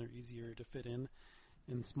shorter and they're easier to fit in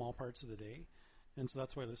small parts of the day. And so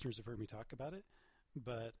that's why listeners have heard me talk about it.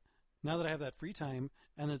 But now that I have that free time,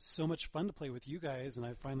 and it's so much fun to play with you guys, and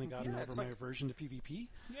I've finally gotten over my aversion to PvP,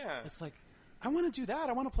 it's like, I want to do that.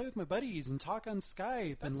 I want to play with my buddies and talk on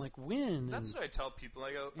Skype and like win. That's what I tell people.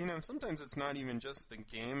 I go, sometimes it's not even just the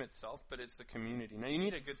game itself, but it's the community. Now, you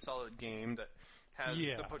need a good, solid game that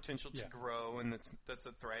has the potential to grow, and that's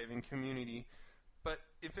a thriving community. But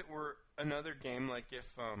if it were another game, like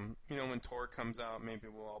if when Tor comes out, maybe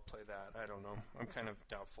we'll all play that. I don't know. I'm kind of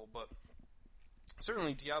doubtful, but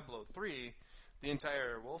certainly Diablo 3, the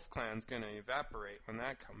entire Wolf Clan's going to evaporate when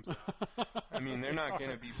that comes out. I mean, they're not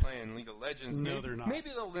going to be playing League of Legends. No, they're not. Maybe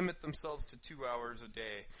they'll limit themselves to 2 hours a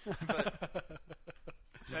day. But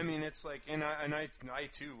I mean, it's like, and I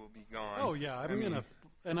too will be gone. Oh yeah, I'm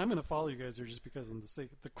gonna follow you guys there just because of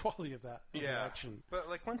the quality of that interaction. But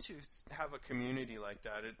like once you have a community like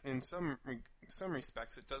that, in some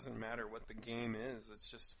respects, it doesn't matter what the game is. It's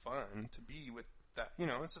just fun to be with that.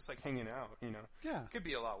 It's just like hanging out. Yeah, it could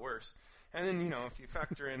be a lot worse. And then if you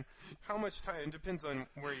factor in how much time, it depends on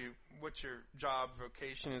what your job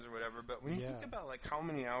vocation is or whatever. But when you think about like how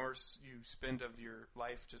many hours you spend of your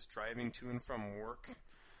life just driving to and from work,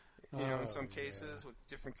 in some cases with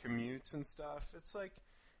different commutes and stuff, it's like.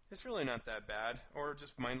 It's really not that bad. Or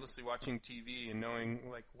just mindlessly watching TV and knowing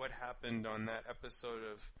like what happened on that episode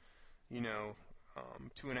of,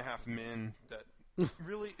 2.5 Men that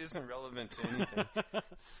really isn't relevant to anything.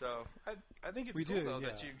 So I think it's cool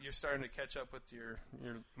that you're starting to catch up with your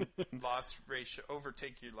loss ratio,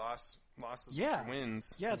 overtake your losses with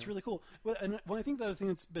wins. Yeah, it's really cool. Well, and I think the other thing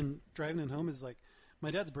that's been driving it home is like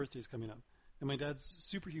my dad's birthday is coming up, and my dad's a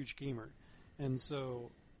super huge gamer, and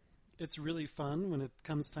so. It's really fun when it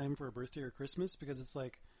comes time for a birthday or Christmas, because it's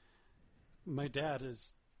like my dad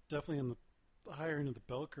is definitely on the higher end of the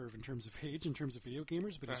bell curve in terms of age, in terms of video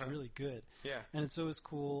gamers, but he's really good. Yeah. And it's always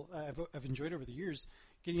cool. I've enjoyed over the years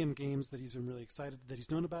getting him games that he's been really excited, that he's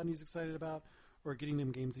known about and he's excited about, or getting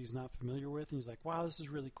him games that he's not familiar with, and he's like, wow, this is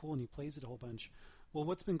really cool, and he plays it a whole bunch. Well,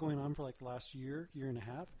 what's been going on for like the last year and a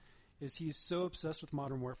half is he's so obsessed with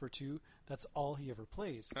Modern Warfare 2, that's all he ever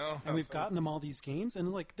plays. And we've gotten him all these games, and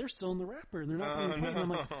like they're still in the wrapper, and they're not being played. And I'm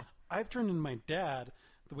like, I've turned into my dad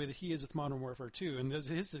the way that he is with Modern Warfare 2, and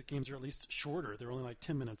his games are at least shorter. They're only like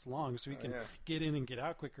 10 minutes long, so he can get in and get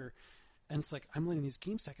out quicker. And it's like, I'm letting these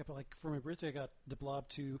games stack up. But like for my birthday, I got The Blob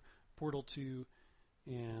 2, Portal 2,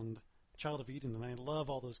 and Child of Eden, and I love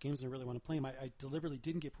all those games, and I really want to play them. I deliberately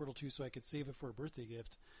didn't get Portal 2 so I could save it for a birthday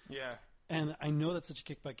gift. Yeah. And I know that's such a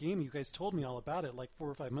kickback game. You guys told me all about it like 4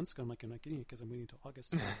 or 5 months ago. I'm like, I'm not getting it because I'm waiting until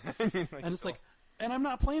August. And it's like, and I'm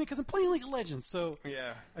not playing it because I'm playing League of Legends. So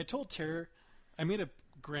I told Tara, I made a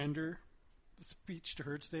grander speech to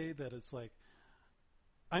her today that it's like,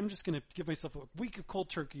 I'm just going to give myself a week of cold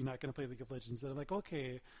turkey, not going to play League of Legends. And I'm like,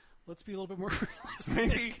 okay, let's be a little bit more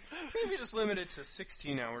realistic. Maybe just limit it to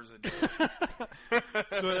 16 hours a day.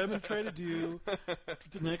 So what I'm going to try to do for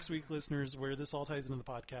the next week, listeners, where this all ties into the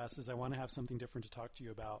podcast, is I want to have something different to talk to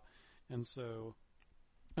you about. And so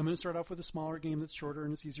I'm going to start off with a smaller game that's shorter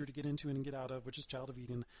and it's easier to get into and get out of, which is Child of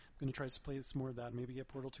Eden. I'm going to try to play some more of that, maybe get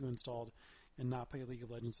Portal 2 installed, and not play League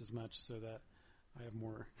of Legends as much so that I have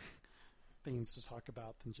more things to talk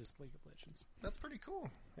about than just League of Legends. That's pretty cool.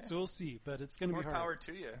 Yeah. So we'll see, but it's going to be more hard. power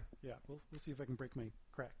to you. Yeah, we'll see if I can break my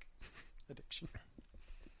crack addiction.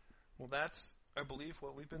 Well, that's, I believe,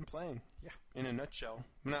 what we've been playing. Yeah. In a nutshell.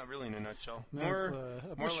 Not really in a nutshell. No,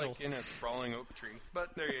 more like in a sprawling oak tree.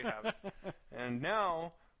 But there you have it. And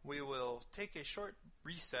now we will take a short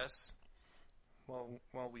recess while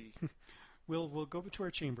we... We'll go to our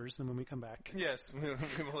chambers, and when we come back... Yes,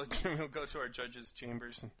 we'll go to our judge's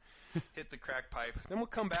chambers and hit the crack pipe. Then we'll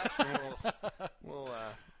come back and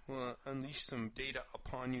we'll unleash some data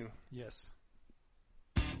upon you. Yes.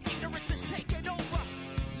 Ignorance is taking over.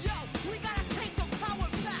 Yo, we gotta take the power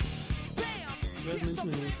back. Bam! So as mentioned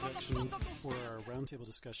in the introduction, for our roundtable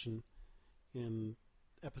discussion in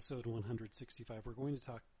episode 165, we're going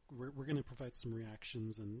to provide some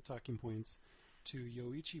reactions and talking points to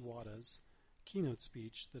Yoichi Wada's keynote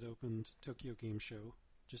speech that opened Tokyo Game Show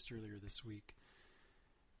just earlier this week.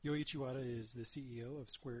 Yoichi Wada is the CEO of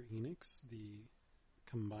Square Enix, the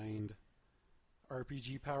combined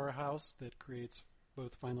RPG powerhouse that creates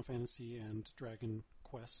both Final Fantasy and Dragon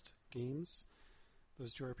Quest games.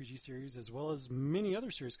 Those two RPG series, as well as many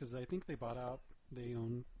other series, because I think they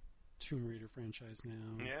own Tomb Raider franchise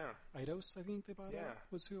now. Yeah. Eidos, I think they bought out,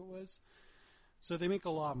 was who it was. So they make a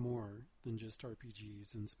lot more than just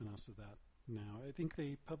RPGs and spin-offs of that now. I think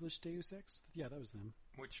they published Deus Ex. Yeah, that was them.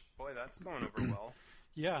 Which, boy, that's going over well.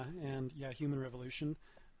 Yeah, and Human Revolution.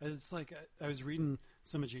 It's like I was reading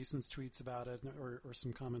some of Jason's tweets about it, or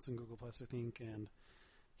some comments on Google Plus, I think, and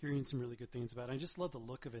hearing some really good things about it. I just love the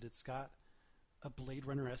look of it. It's got a Blade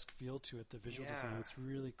Runner-esque feel to it. The visual design, it's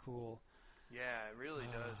really cool. Yeah, it really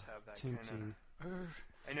does have that tempting. Kind of.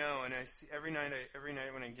 I know, and I see every night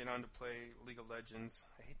when I get on to play League of Legends,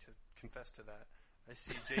 I hate to confess to that, I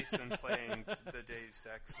see Jason playing the Deus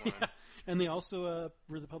Ex one. Yeah. And they also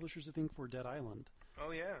were the publishers, I think, for Dead Island.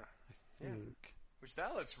 Oh yeah, I think. Which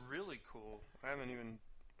that looks really cool. I haven't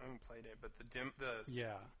played it, but the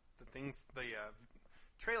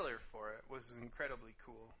trailer for it was incredibly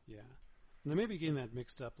cool. Yeah, and I may be getting that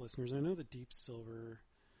mixed up, listeners. I know the Deep Silver.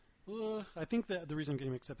 I think that the reason I'm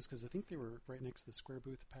getting mixed up is because I think they were right next to the Square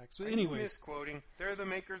booth at PAX. So anyway, I'm misquoting. They're the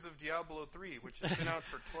makers of Diablo 3, which has been out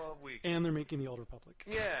for 12 weeks. And they're making the Old Republic.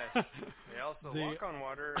 Yes. They also Walk on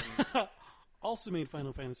Water. And also made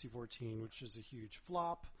Final Fantasy XIV, which is a huge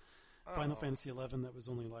flop. Final Fantasy XI that was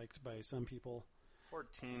only liked by some people.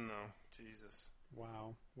 14, though. Jesus.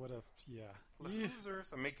 Wow. What a... Yeah.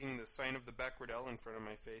 Losers. I'm making the sign of the backward L in front of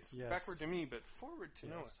my face. Yes. Backward to me, but forward to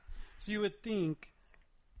Noah. So you would think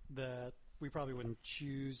that we probably wouldn't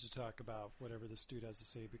choose to talk about whatever this dude has to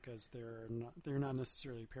say because they're not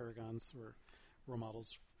necessarily paragons or role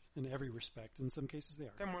models in every respect. In some cases they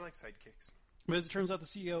are. They're more like sidekicks. But as it turns out, the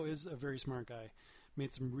CEO is a very smart guy.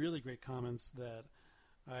 Made some really great comments that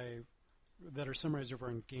are summarized over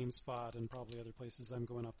on GameSpot and probably other places. I'm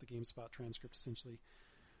going off the GameSpot transcript essentially.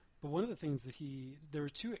 But one of the things that there were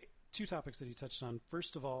two topics that he touched on.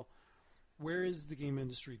 First of all, where is the game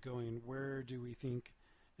industry going? Where do we think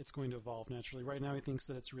it's going to evolve naturally? Right now he thinks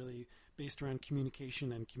that it's really based around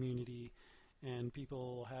communication and community and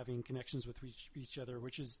people having connections with each other,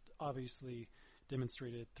 which is obviously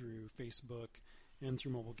demonstrated through Facebook and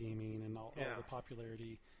through mobile gaming and all the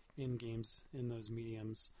popularity in games in those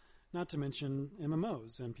mediums. Not to mention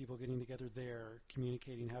MMOs and people getting together there,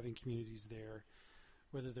 communicating, having communities there,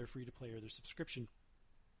 whether they're free to play or they're subscription.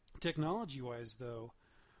 Technology-wise, though,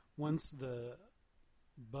 once the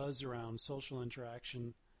buzz around social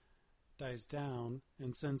interaction dies down,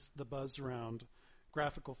 and since the buzz around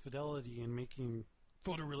graphical fidelity and making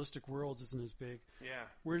photorealistic worlds isn't as big,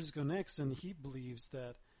 where does it go next? And he believes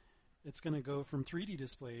that it's going to go from 3D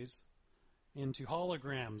displays into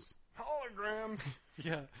holograms. Holograms!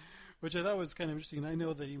 Yeah, which I thought was kind of interesting. I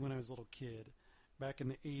know that when I was a little kid, back in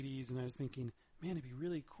the 80s, and I was thinking, man, it'd be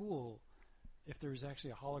really cool if there was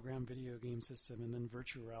actually a hologram video game system, and then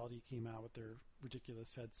virtual reality came out with their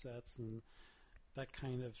ridiculous headsets, and that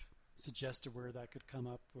kind of suggested where that could come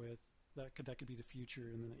up with. That could be the future,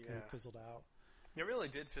 and then it kind of fizzled out. It really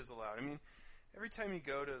did fizzle out. I mean, every time you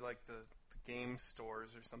go to like the game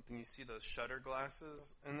stores or something, you see those shutter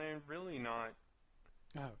glasses, and they're really not.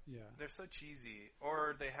 Oh yeah, they're so cheesy.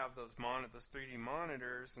 Or they have those 3D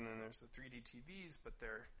monitors, and then there's the 3D TVs, but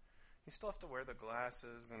you still have to wear the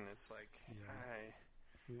glasses, and it's like,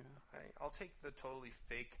 Yeah. I'll take the totally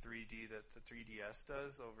fake 3D that the 3DS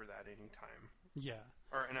does over that anytime. Yeah.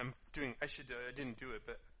 And I didn't do it,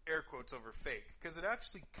 but air quotes over fake, because it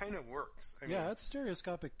actually kind of works. I mean, it's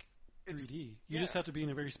stereoscopic 3D. You yeah. just have to be in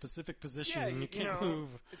a very specific position, yeah, and you can't move.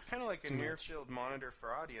 It's kind of like a too much. near-field monitor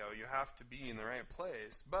for audio. You have to be in the right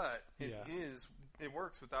place, but it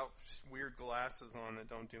works without weird glasses on that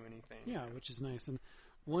don't do anything. Yeah, which is nice. And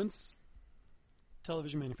once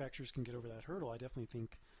television manufacturers can get over that hurdle, I definitely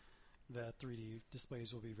think that 3D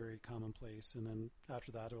displays will be very commonplace. And then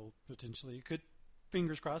after that, it'll potentially,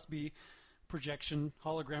 fingers crossed, be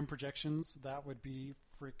hologram projections. That would be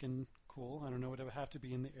freaking cool. I don't know what it would have to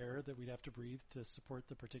be in the air that we'd have to breathe to support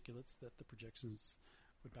the particulates that the projections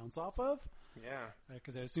would bounce off of. Yeah.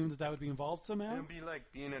 Because I assume that would be involved somehow. It would be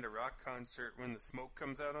like being at a rock concert when the smoke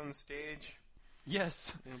comes out on the stage.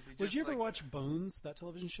 Yes. Did you ever watch Bones, that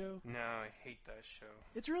television show? No, I hate that show.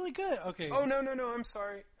 It's really good. Okay. Oh, no, I'm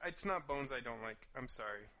sorry. It's not Bones I don't like. I'm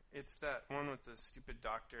sorry. It's that one with the stupid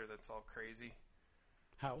doctor that's all crazy.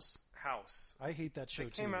 House. I hate that show, too.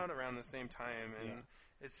 It came out around the same time, and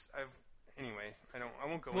I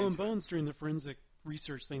won't go into it. Well, in Bones, during the forensic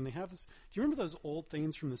research thing, they have this. Do you remember those old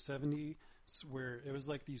things from the 70s where it was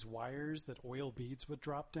like these wires that oil beads would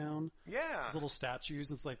drop down? Yeah. These little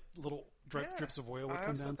statues. It's like little drips of oil would come down. I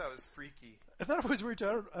always thought that was freaky. I thought it was weird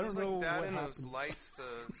too. I don't know like that what and happened. Those lights, the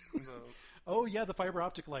Oh, yeah, the fiber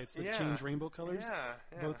optic lights that change rainbow colors.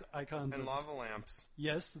 Yeah. Both icons. And lava lamps.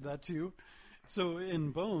 Yes, that too. So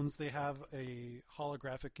in Bones, they have a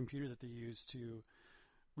holographic computer that they use to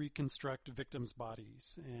reconstruct victims'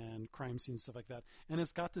 bodies and crime scenes, stuff like that. And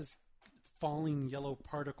it's got this falling yellow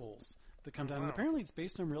particles that come down. Wow. And apparently it's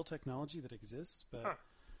based on real technology that exists, but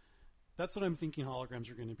that's what I'm thinking holograms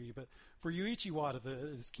are going to be. But for Yuichi Wada,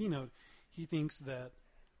 his keynote, he thinks that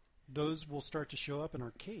those will start to show up in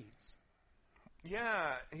arcades.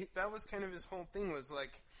 Yeah, that was kind of his whole thing, was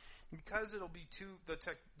like, because it'll be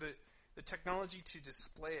the technology to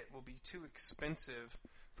display it will be too expensive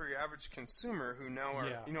for your average consumer, who now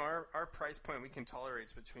are, our price point we can tolerate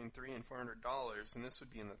is between $300 and $400, and this would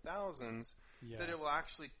be in the thousands. Yeah. That it will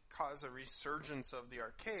actually cause a resurgence of the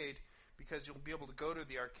arcade, because you'll be able to go to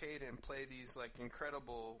the arcade and play these like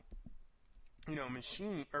incredible,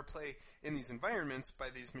 play in these environments by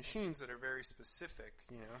these machines that are very specific.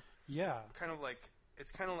 Yeah. It's kind of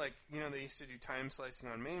like, they used to do time slicing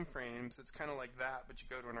on mainframes. It's kind of like that, but you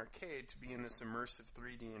go to an arcade to be in this immersive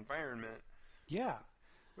 3D environment. Yeah.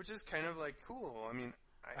 Which is kind of like cool. I mean,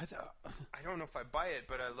 I don't know if I buy it,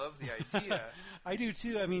 but I love the idea. I do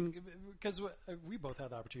too. I mean, because we both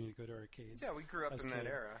had the opportunity to go to arcades. Yeah, we grew up in that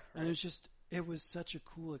era. Right? And it was such a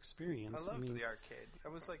cool experience. I loved the arcade.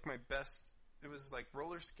 That was like my best. It was like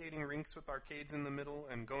roller skating rinks with arcades in the middle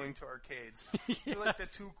and going to arcades. Yes. They're like the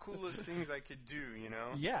two coolest things I could do,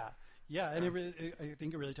 Yeah. And I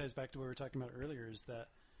think it really ties back to what we were talking about earlier, is that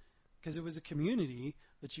because it was a community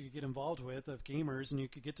that you could get involved with of gamers, and you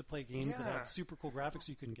could get to play games that had super cool graphics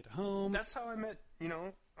you couldn't get at home. That's how I met,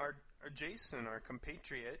 our Jason, our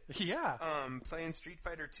compatriot. Yeah. Playing Street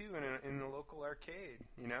Fighter 2 in the local arcade,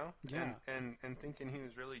 Yeah. And thinking he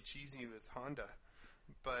was really cheesy with Honda.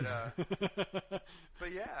 But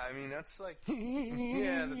yeah, I mean, that's like, the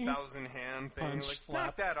 1,000-hand thing. Punch, like, slap.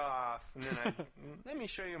 knock that off, and then let me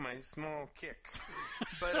show you my small kick.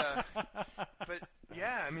 But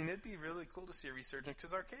yeah, I mean, it'd be really cool to see a resurgence,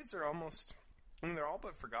 because arcades are almost, they're all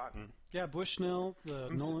but forgotten. Yeah, Bushnell, the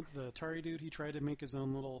Atari dude, he tried to make his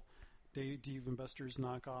own little Dave and Buster's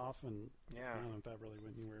knockoff, and I don't know if that really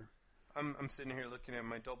went anywhere. I'm sitting here looking at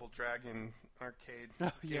my Double Dragon arcade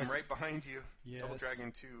game yes. right behind you. Yes. Double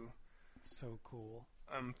Dragon 2. So cool.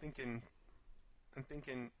 I'm thinking,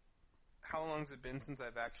 how long's it been since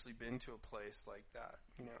I've actually been to a place like that?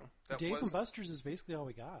 Dave and Buster's is basically all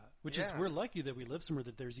we got. Which is, we're lucky that we live somewhere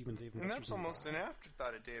that there's even Dave and Buster's. And that's almost an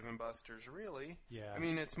afterthought of Dave and Buster's, really. Yeah. I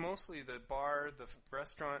mean, it's mostly the bar, the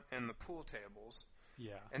restaurant, and the pool tables.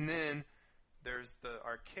 Yeah. And then there's the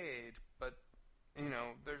arcade, but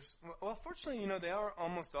fortunately, they are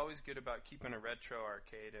almost always good about keeping a retro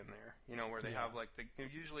arcade in there, where they have, like,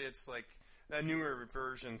 usually it's, like, a newer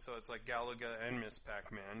version, so it's, like, Galaga and Miss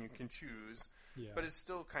Pac-Man. You can choose. Yeah. But it's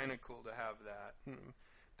still kind of cool to have that.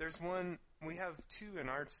 There's one, we have two in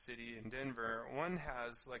our city in Denver. One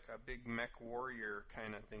has, like, a big mech warrior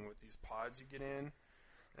kind of thing with these pods you get in.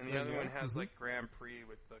 And the other one has, like, Grand Prix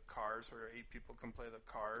with the cars, where 8 people can play the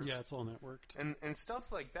cars. Yeah, it's all networked. And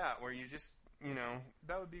stuff like that, where you just...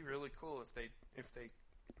 that would be really cool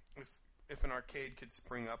if an arcade could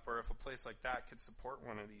spring up, or if a place like that could support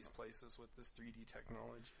one of these places with this 3D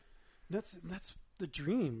technology. That's the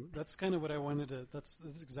dream. That's kind of what I wanted to. That's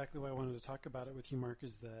exactly why I wanted to talk about it with you, Mark.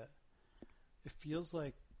 Is that it feels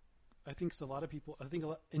like I think a lot of people. I think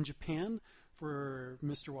in Japan, for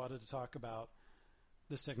Mr. Wada to talk about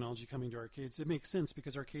this technology coming to arcades, it makes sense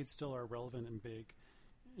because arcades still are relevant and big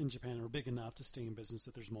in Japan, or big enough to stay in business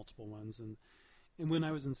that there's multiple ones. And when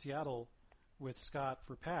I was in Seattle with Scott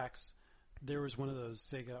for PAX, there was one of those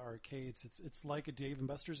Sega arcades. It's like a Dave &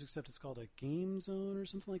 Buster's, except it's called a Game Zone or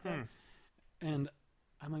something like that. And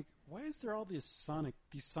I'm like, why is there all these Sonic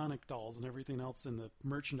dolls and everything else in the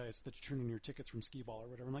merchandise that you turn in your tickets from Skee Ball or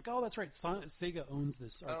whatever? I'm like, oh, that's right. Sega owns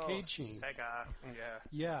this arcade chain. Sega.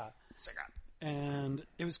 Yeah. Sega. And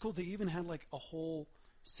it was cool. They even had like a whole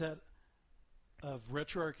set of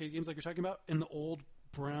retro arcade games like you're talking about in the old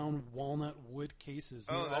brown walnut wood cases.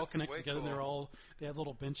 And they're all connected together. Cool. They had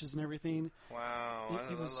little benches and everything. Wow.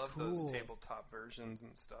 It was I love cool. those tabletop versions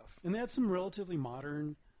and stuff. And they had some relatively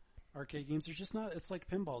modern arcade games. There's just not, it's like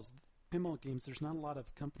pinball games. There's not a lot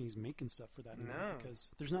of companies making stuff for that anymore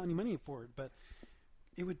because there's not any money for it. But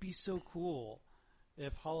it would be so cool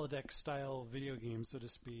if holodeck style video games, so to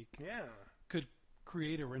speak, could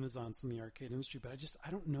create a renaissance in the arcade industry. But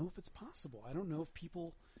I don't know if it's possible. I don't know if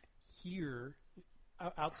people here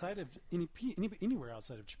outside of anywhere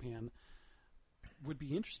outside of Japan would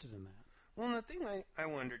be interested in that. Well, and the thing I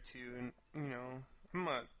wonder too, and you know,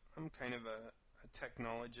 I'm kind of a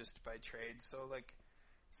technologist by trade, so like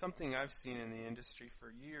something I've seen in the industry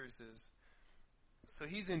for years is, so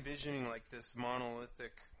he's envisioning like this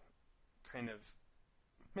monolithic kind of,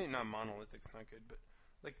 maybe not monolithic's not good, but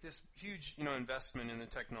like this huge, you know, investment in the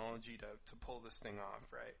technology to pull this thing off,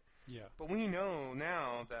 right? Yeah. But we know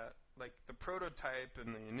now that like the prototype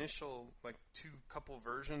and the initial like couple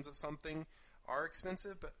versions of something are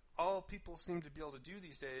expensive, but all people seem to be able to do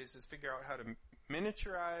these days is figure out how to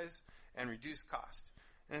miniaturize and reduce cost.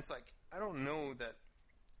 And it's like, I don't know that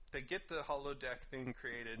they get the holodeck thing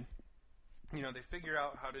created, you know, they figure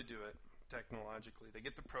out how to do it technologically. They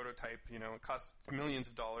get the prototype, you know, it costs millions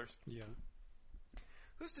of dollars. Yeah.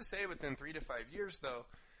 Who's to say within 3 to 5 years, though,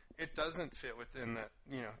 it doesn't fit within that,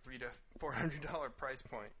 you know, $300 to $400 price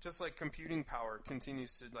point. Just like computing power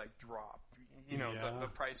continues to like drop, you know, the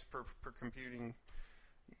price per computing,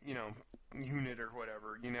 you know, unit or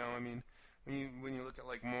whatever. You know, I mean, when you look at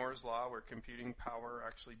like Moore's law, where computing power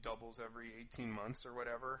actually doubles every 18 months or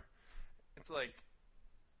whatever, it's like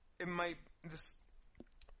he might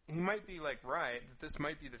be like right that this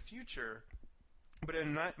might be the future, but it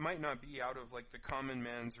might not be out of like the common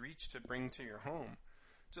man's reach to bring to your home.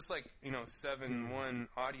 Just like, you know, 7-1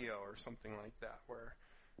 audio or something like that, where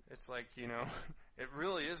it's like, you know, it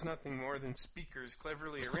really is nothing more than speakers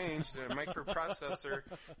cleverly arranged and a microprocessor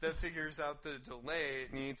that figures out the delay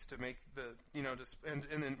it needs to make the, you know, and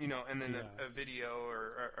then, you know, and then a video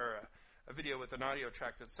or a video with an audio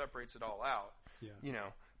track that separates it all out, you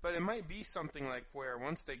know. But it might be something like where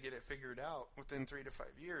once they get it figured out within 3 to 5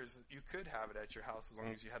 years, you could have it at your house as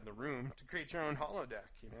long as you had the room to create your own holodeck,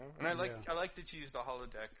 you know. And I like that you use the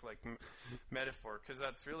holodeck like metaphor because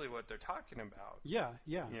that's really what they're talking about. Yeah.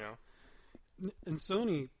 You know. And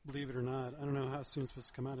Sony, believe it or not, I don't know how soon it's supposed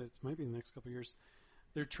to come out. It might be in the next couple of years.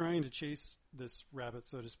 They're trying to chase this rabbit,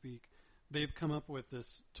 so to speak. They've come up with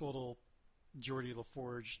this total Geordie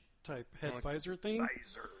LaForge type head visor thing.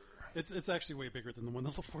 It's actually way bigger than the one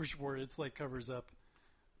that LaForge wore. It's like covers up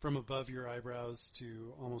from above your eyebrows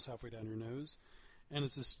to almost halfway down your nose. And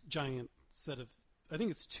it's this giant set of, I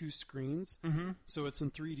think it's 2 screens. Mm-hmm. So it's in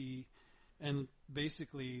 3D. And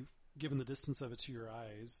basically, given the distance of it to your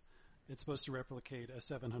eyes, it's supposed to replicate a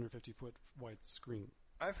 750-foot wide screen.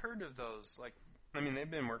 I've heard of those. Like, I mean, they've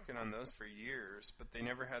been working on those for years, but they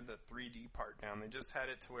never had the 3D part down. They just had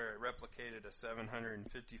it to where it replicated a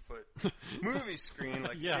 750-foot movie screen,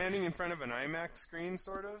 like standing in front of an IMAX screen,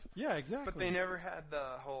 sort of. Yeah, exactly. But they never had the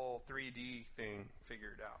whole 3D thing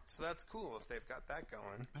figured out. So that's cool if they've got that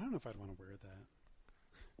going. I don't know if I'd want to wear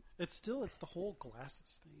that. It's the whole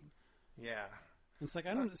glasses thing. Yeah. It's like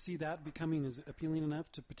I don't see that becoming as appealing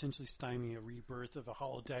enough to potentially stymie a rebirth of a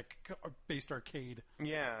holodeck-based arcade.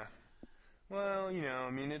 Yeah. Well, you know,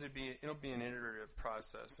 I mean, it'll be an iterative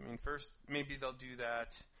process. I mean, first maybe they'll do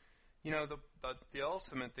that. You know, the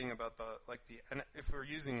ultimate thing about and if we're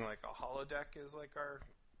using like a holodeck as like our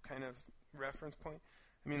kind of reference point.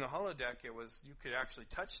 I mean, the holodeck, you could actually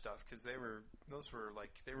touch stuff because they were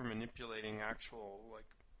manipulating actual like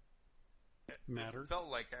matter. It felt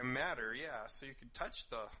like a matter, yeah. So you could touch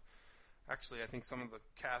Actually, I think some of the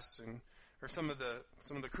cast or some of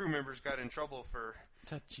the crew members got in trouble for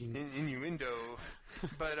touching innuendo,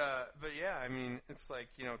 but yeah, I mean, it's like,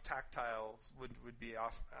 you know, tactile would be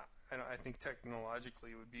off. I think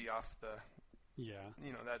technologically would be off the Yeah.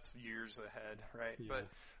 You know, that's years ahead, right? Yeah.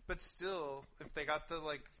 But still, if they got the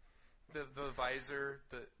visor,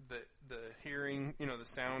 the hearing, you know, the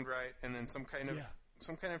sound right, and then some kind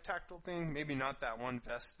of tactile thing, maybe not that one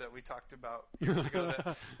vest that we talked about years ago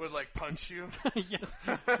that would like punch you. Yes.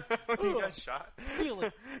 When you got shot. Feel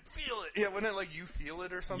it. Feel it. Yeah, wouldn't it like you feel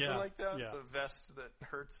it or something like that? Yeah. The vest that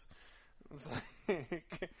hurts. It was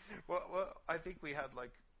like, well, I think we had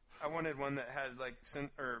like, I wanted one that had like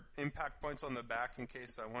impact points on the back in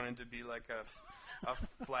case I wanted to be like a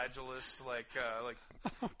flagellist, like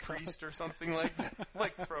priest or something like that,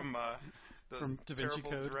 like from those Da Vinci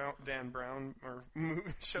terrible Code. Dan Brown or movie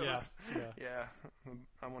shows. Yeah.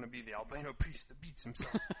 I want to be the albino priest that beats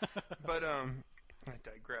himself. But I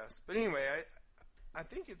digress. But anyway, I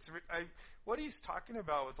think it's what he's talking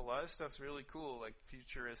about with a lot of stuff's really cool, like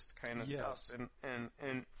futurist kind of stuff.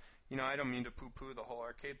 And you know, I don't mean to poo-poo the whole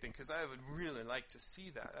arcade thing because I would really like to see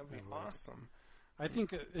that. That would be awesome. I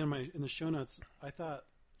think in the show notes, I thought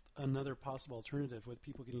another possible alternative with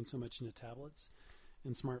people getting so much into tablets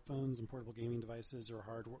and smartphones and portable gaming devices or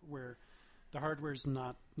hardware, where the hardware is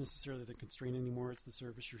not necessarily the constraint anymore. It's the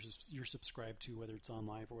service you're subscribed to, whether it's on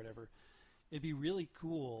live or whatever. It'd be really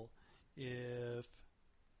cool if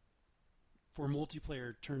for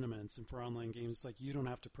multiplayer tournaments and for online games, like you don't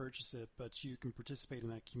have to purchase it, but you can participate in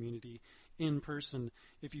that community in person.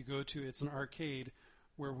 If you go to, it's an arcade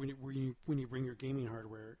where when you bring your gaming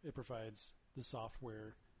hardware, it provides the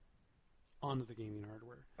software onto the gaming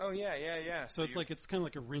hardware. Oh yeah. So it's like it's kind of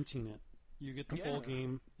like a renting it. You get the full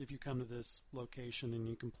game if you come to this location, and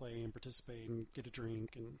you can play and participate and get a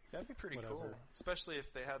drink and that'd be pretty whatever. cool, especially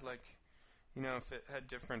if they had like, you know, if it had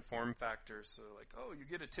different form factors. So like, oh, you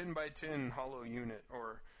get a 10x10 hollow unit,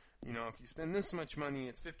 or you know, if you spend this much money,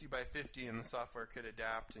 it's 50x50, and the software could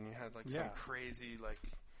adapt, and you had like some crazy like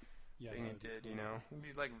thing it did. Cool. You know, it'd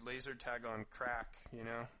be like laser tag on crack. You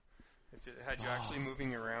know, if it had you actually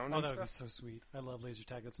moving around and that stuff. would be so sweet. I love laser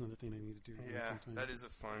tag. That's another thing I need to do. Yeah, sometime. that is a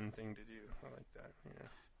fun thing to do. I like that. Yeah.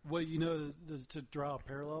 Well, you know, to draw a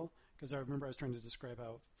parallel, because I remember I was trying to describe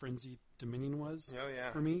how Frenzy Dominion was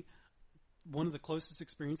for me. One of the closest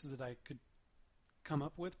experiences that I could come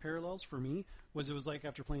up with parallels for me was it was like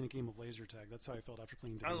after playing a game of laser tag. That's how I felt after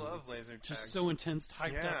playing Dominion. I love laser tag. Just so intense,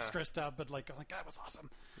 hyped up, stressed out, but like that was awesome.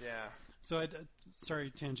 Yeah. So sorry,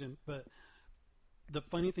 tangent, but the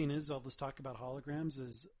funny thing is, all this talk about holograms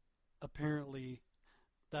is apparently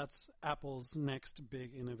that's Apple's next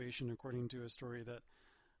big innovation, according to a story that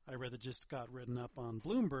I read that just got written up on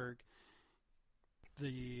Bloomberg.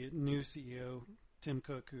 The new CEO, Tim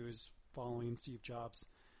Cook, who is following Steve Jobs,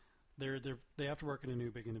 they have to work on a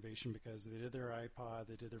new big innovation because they did their iPod,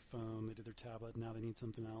 they did their phone, they did their tablet, now they need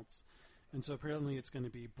something else. And so apparently it's going to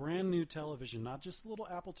be brand new television, not just a little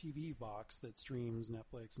Apple TV box that streams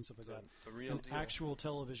Netflix and stuff like that. The real deal. Actual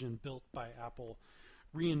television built by Apple,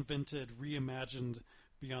 reinvented, reimagined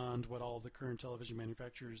beyond what all the current television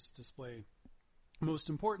manufacturers display. Most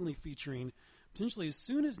importantly, featuring potentially as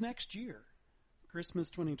soon as next year, Christmas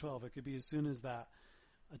 2012, it could be as soon as that,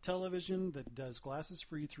 a television that does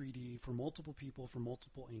glasses-free 3D for multiple people from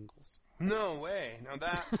multiple angles. No way. Now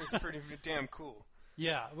that is pretty damn cool.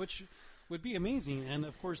 Yeah, which would be amazing. And,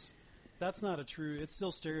 of course, that's not a true... It's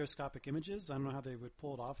still stereoscopic images. I don't know how they would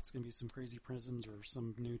pull it off. It's going to be some crazy prisms or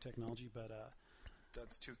some new technology. But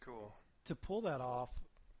that's too cool. To pull that off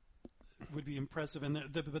would be impressive. And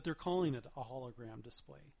but they're calling it a hologram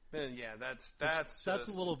display. Yeah, that's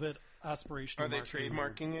a little bit aspirational. Are they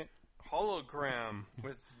trademarking it? Hologram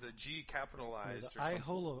with the G capitalized. I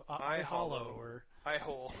hollow or I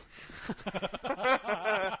hole.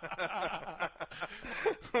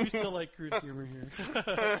 We still like crude humor here.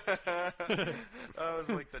 That was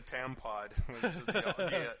like the Tampod, which was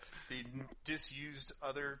the disused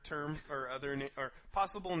other term or or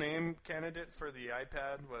possible name candidate for the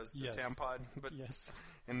iPad was the Tampod, but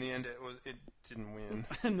in the end it didn't win.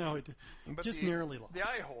 No, it but just narrowly lost. The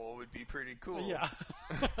eye hole would be pretty cool. Yeah.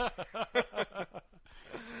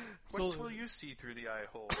 What will you see through the eye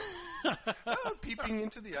hole? Oh, peeping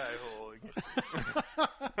into the eye hole.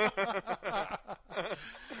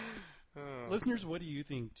 Listeners, what do you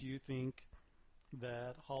think? Do you think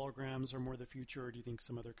that holograms are more the future, or do you think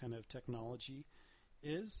some other kind of technology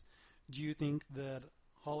is? Do you think that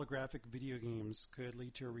holographic video games could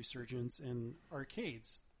lead to a resurgence in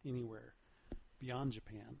arcades anywhere beyond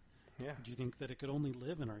Japan? Yeah. Do you think that it could only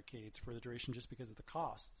live in arcades for the duration just because of the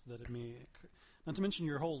costs that it may... Not to mention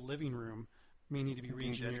your whole living room may need to be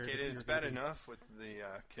re-engineered. It's bad enough with the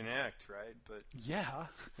Kinect, right? But yeah,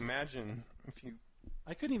 imagine if you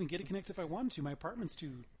I couldn't even get it connected if I wanted to. My apartment's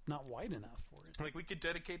too not wide enough for it. Like, we could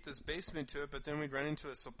dedicate this basement to it, but then we'd run into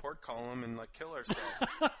a support column and, like, kill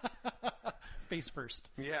ourselves. Face first.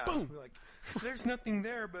 Yeah. Boom. We're like, there's nothing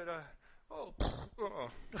there, but, oh.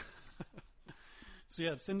 So,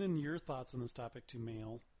 yeah, send in your thoughts on this topic to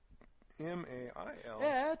mail. MAIL.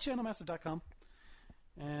 At channelmassive.com.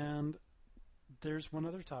 And there's one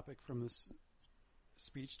other topic from this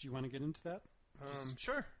speech. Do you want to get into that?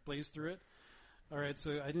 Sure. Blaze through it? All right,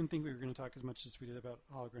 so I didn't think we were going to talk as much as we did about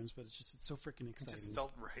holograms, but it's so freaking exciting. It just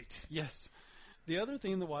felt right. Yes. The other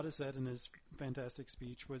thing that Wada said in his fantastic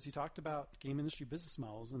speech was he talked about game industry business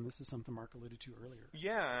models, and this is something Mark alluded to earlier.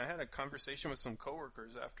 Yeah, I had a conversation with some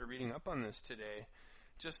coworkers after reading up on this today.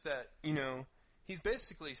 Just that, you know, he's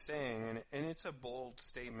basically saying, and it's a bold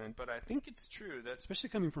statement, but I think it's true, that... Especially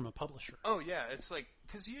coming from a publisher. Oh, yeah, it's like...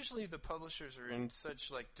 Because usually the publishers are in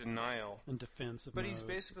such, like, denial. And defense of But he's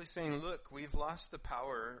basically saying, look, we've lost the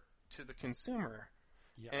power to the consumer.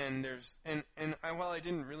 Yeah. And there's... And while I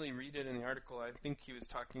didn't really read it in the article, I think he was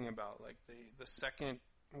talking about, like, the second...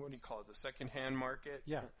 What do you call it? The second-hand market?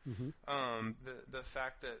 Yeah. Mm-hmm. The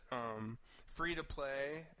fact that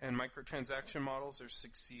free-to-play and microtransaction models are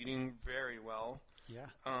succeeding very well. Yeah.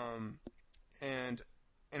 And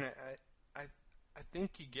I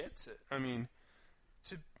think he gets it. I mean,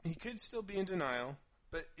 he could still be in denial,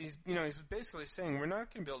 but he's basically saying we're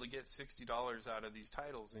not going to be able to get $60 out of these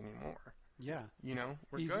titles anymore. Yeah. You know,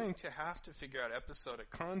 we're going to have to figure out episodic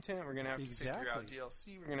content. We're going to have to figure out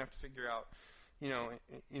DLC. We're going to have to figure out, you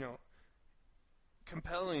know,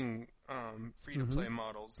 compelling free-to-play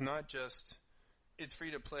models, not just it's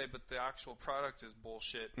free-to-play, but the actual product is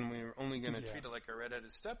bullshit, and we're only going to treat it like a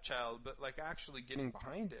redheaded stepchild, but like actually getting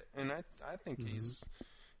behind it. And I think he's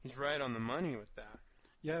right on the money with that.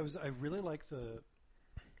 Yeah, I really like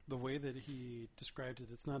the way that he described it.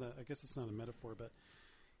 It's not I guess it's not a metaphor, but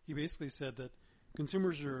he basically said that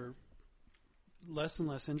consumers are less and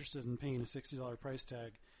less interested in paying a $60 price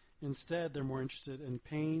tag. Instead, they're more interested in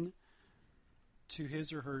paying to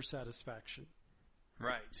his or her satisfaction.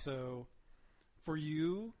 Right. So, for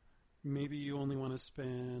you, maybe you only want to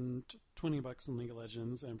spend $20 in League of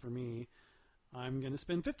Legends, and for me, I'm going to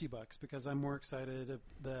spend $50 because I'm more excited.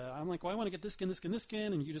 I'm like, well, I want to get this skin, this skin, this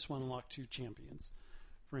skin, and you just want to unlock 2 champions,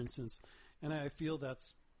 for instance. And I feel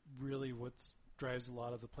that's really what drives a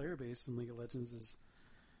lot of the player base in League of Legends is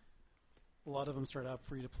a lot of them start out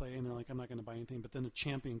free to play, and they're like, I'm not going to buy anything, but then a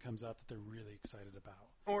champion comes out that they're really excited about.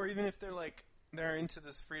 Or even if they're like, they're into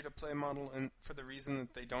this free-to-play model and for the reason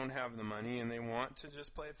that they don't have the money and they want to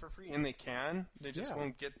just play it for free, and they can. They just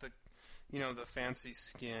won't get the, the fancy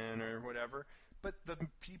skin or whatever. But the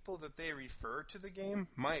people that they refer to the game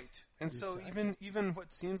might. And so even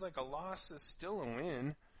what seems like a loss is still a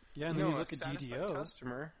win. Yeah, and then you look at DDO,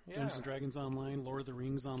 customer. Yeah. Dungeons & Dragons Online, Lord of the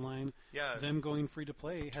Rings Online. Yeah, them going free to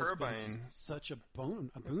play has Turbine. been such a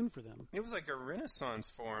boon for them. It was like a renaissance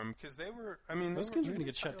for them because they were. Those games are going to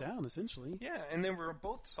get shut down essentially. Yeah, and they were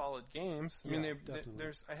both solid games. I mean,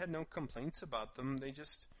 I had no complaints about them. They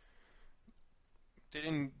just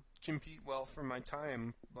didn't compete well for my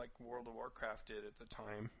time, like World of Warcraft did at the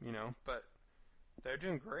time. But they're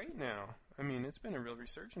doing great now. I mean, it's been a real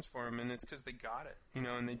resurgence for them, and it's because they got it,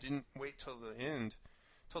 and they didn't wait till the end,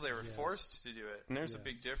 till they were forced to do it. And there's a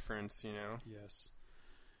big difference, Yes.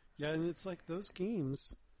 Yeah, and it's like those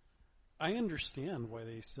games, I understand why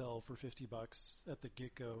they sell for $50 at the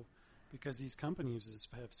get-go, because these companies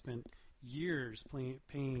have spent years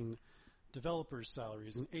paying developers'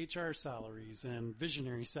 salaries and HR salaries and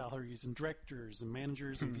visionary salaries and directors and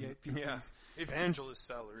managers and VIPs. Yeah, evangelist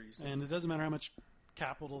salaries. And it doesn't matter how much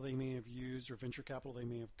capital they may have used or venture capital they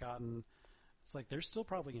may have gotten. It's like they're still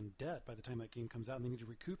probably in debt by the time that game comes out, and they need to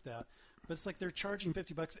recoup that. But it's like they're charging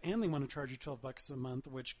 $50 and they want to charge you $12 a month,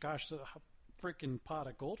 which, gosh, a freaking pot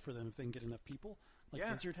of gold for them if they can get enough people like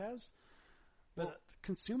Blizzard has. But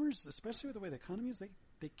consumers, especially with the way the economy is,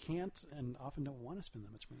 they can't and often don't want to spend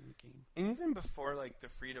that much money in the game. And even before like the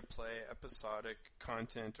free-to-play episodic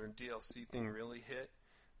content or DLC thing really hit,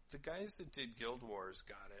 the guys that did Guild Wars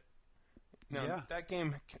got it. Now, that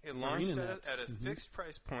game, it launched at a fixed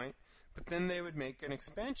price point, but then they would make an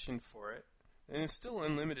expansion for it. And it's still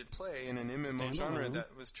unlimited play in an MMO genre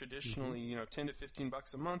that was traditionally, $10 to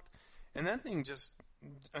 $15 a month. And that thing just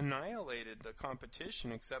annihilated the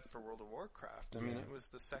competition except for World of Warcraft. I mean, it was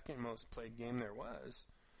the second most played game there was.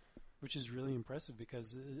 Which is really impressive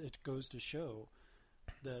because it goes to show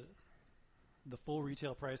that the full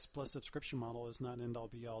retail price plus subscription model is not an end-all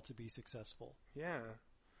be-all to be successful. Yeah.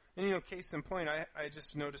 And, case in point, I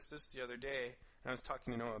just noticed this the other day, and I was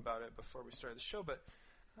talking to Noah about it before we started the show, but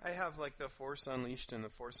I have like the Force Unleashed and the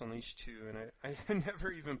Force Unleashed 2, and I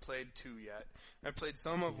never even played 2 yet. I played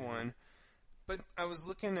some of 1, but I was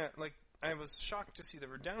looking at, like, I was shocked to see there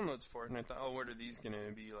were downloads for it, and I thought, oh, what are these going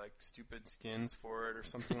to be, like, stupid skins for it or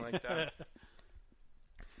something like that?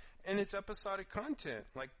 And it's episodic content,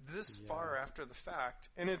 like, this far after the fact,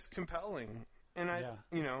 and it's compelling. And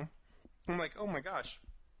I'm like, oh my gosh,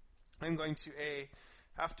 I'm going to, A,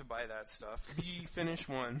 have to buy that stuff, B, finish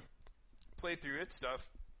 1, play through its stuff,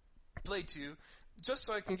 play 2, just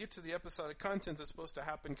so I can get to the episodic content that's supposed to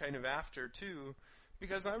happen kind of after, too,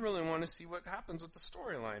 because I really want to see what happens with the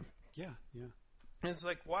storyline. Yeah. And it's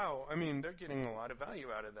like, wow, I mean, they're getting a lot of value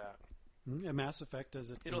out of that. Yeah, Mass Effect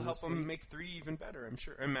does it. It'll help them make 3 even better, I'm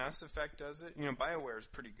sure. And Mass Effect does it. BioWare is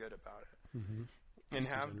pretty good about it. Mm-hmm. And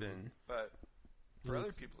have been. But for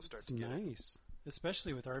other people to start to get it. Nice.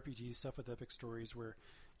 Especially with RPG stuff with epic stories where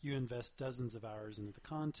you invest dozens of hours into the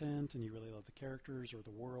content and you really love the characters or the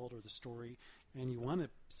world or the story and you want to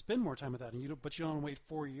spend more time with that, but you don't want to wait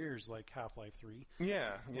 4 years like Half-Life 3.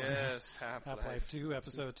 Yeah, yes, Half-Life 2,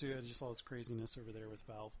 Episode 2. I just all this craziness over there with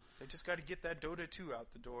Valve. They just got to get that Dota 2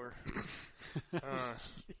 out the door.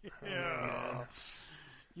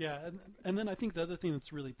 Yeah, and then I think the other thing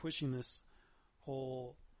that's really pushing this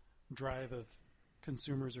whole drive of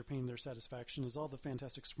consumers are paying their satisfaction is all the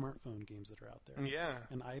fantastic smartphone games that are out there. Yeah.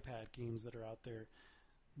 And iPad games that are out there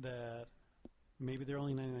that maybe they're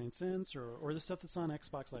only 99 cents or the stuff that's on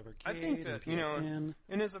Xbox Live Arcade. I think that, PSN.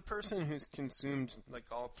 And as a person who's consumed like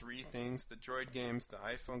all 3 things, the Droid games, the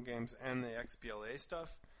iPhone games, and the XBLA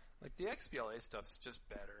stuff, like the XBLA stuff's just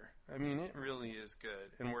better. I mean, it really is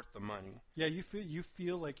good and worth the money. Yeah, you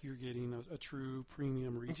feel like you're getting a true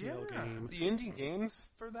premium retail game. The indie games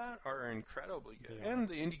for that are incredibly good. Yeah. And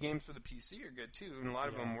the indie games for the PC are good, too, and a lot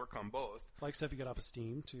of them work on both. Like stuff you get off of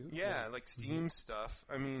Steam, too. Yeah, like Steam stuff.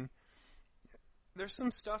 I mean, there's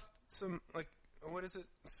some stuff, like, what is it?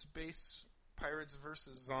 Space Pirates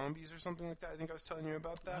versus Zombies or something like that. I think I was telling you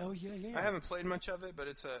about that. Oh, yeah. I haven't played much of it, but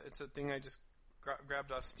it's a thing I just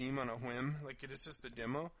grabbed off Steam on a whim. Like, it is just a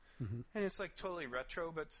demo. Mm-hmm. And it's like totally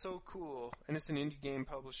retro, but so cool. And it's an indie game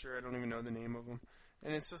publisher. I don't even know the name of them.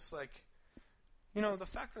 And it's just like, the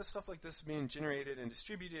fact that stuff like this is being generated and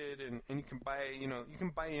distributed, and you can buy, you can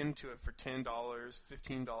buy into it for $10,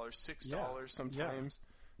 $15, $6 sometimes. Yeah.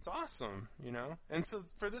 It's awesome, And so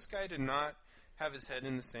for this guy to not have his head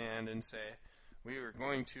in the sand and say, we were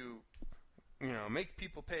going to, make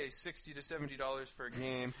people pay $60 to $70 for a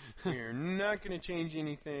game. We're not going to change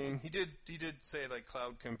anything. He did say like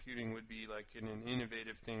cloud computing would be like an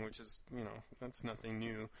innovative thing, which is that's nothing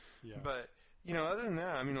new. Yeah. But other than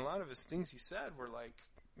that, I mean, a lot of his things he said were like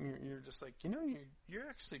you're just like you're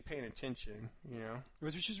actually paying attention.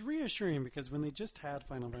 Which is reassuring because when they just had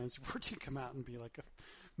Final Fantasy XIV come out and be like a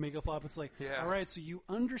mega flop, it's like all right, so you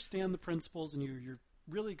understand the principles and you're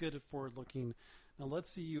really good at forward looking. Now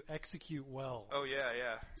let's see you execute well. Oh,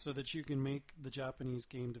 yeah. So that you can make the Japanese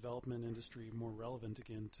game development industry more relevant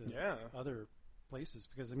again to other places.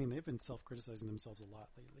 Because, I mean, they've been self-criticizing themselves a lot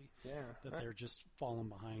lately. Yeah. That they're just falling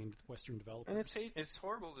behind Western developers. And it's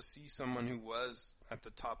horrible to see someone who was at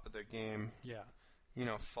the top of their game,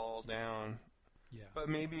 fall down. Yeah. But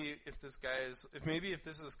maybe if this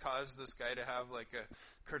has caused this guy to have like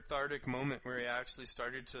a cathartic moment where he actually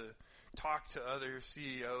started to talk to other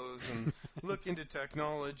CEOs and look into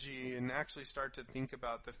technology and actually start to think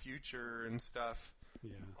about the future and stuff,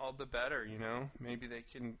 all the better, Maybe they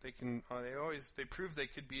proved they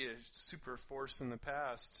could be a super force in the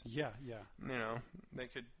past. Yeah. They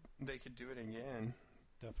could do it again.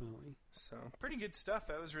 Definitely. So, pretty good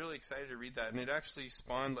stuff. I was really excited to read that, and it actually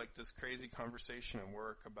spawned like this crazy conversation at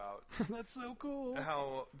work about that's so cool.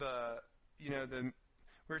 How we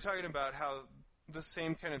were talking about how the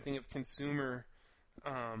same kind of thing of consumers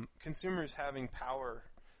having power.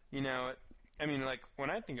 I mean, like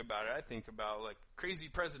when I think about it, I think about like crazy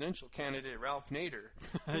presidential candidate Ralph Nader,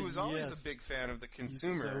 who was always a big fan of the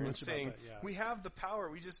consumer and saying we have the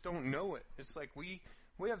power, we just don't know it. It's like we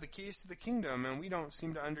have the keys to the kingdom, and we don't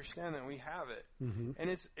seem to understand that we have it. Mm-hmm.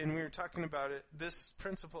 And we were talking about it, this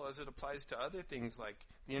principle as it applies to other things like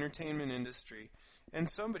the entertainment industry. And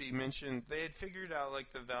somebody mentioned they had figured out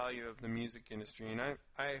like the value of the music industry, and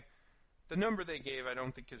the number they gave I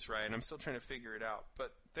don't think is right. I'm still trying to figure it out.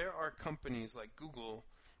 But there are companies like Google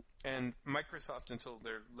and Microsoft until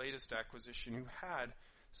their latest acquisition who had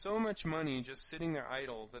so much money just sitting there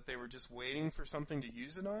idle that they were just waiting for something to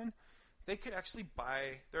use it on. They could actually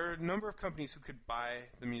there are a number of companies who could buy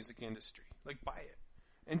the music industry, like buy it,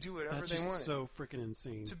 and do whatever they want. That's so freaking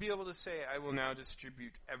insane. To be able to say, I will now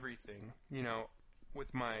distribute everything,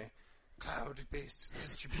 with my cloud-based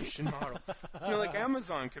distribution model. Like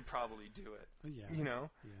Amazon could probably do it. Yeah.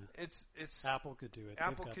 It's Apple could do it.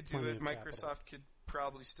 Apple They've got could do plenty it. of Microsoft could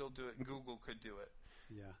probably still do it, and Google could do it.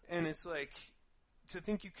 Yeah. And it's like, to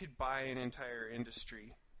think you could buy an entire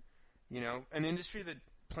industry, an industry that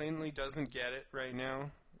plainly doesn't get it right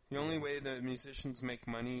now. The only way the musicians make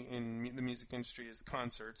money in the music industry is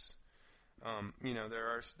concerts.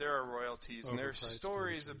 There are royalties, and there are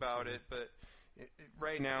stories about it, but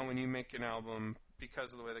right now when you make an album,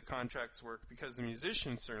 because of the way the contracts work, because the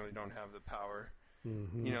musicians certainly don't have the power,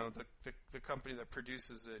 the company that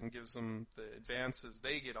produces it and gives them the advances,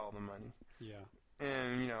 they get all the money. Yeah.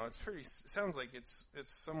 And, sounds like it's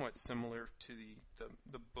somewhat similar to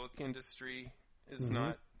the book industry is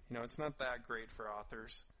not, it's not that great for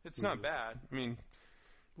authors. It's not bad. I mean...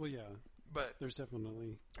 Well, yeah. But there's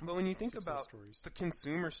definitely... But when you think about stories. The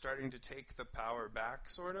consumer starting to take the power back,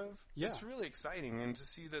 sort of, it's really exciting. And to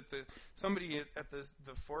see that somebody at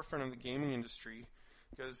the forefront of the gaming industry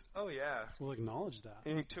goes, oh, yeah. We'll acknowledge that.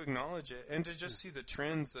 And to acknowledge it. And to just see the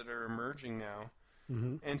trends that are emerging now.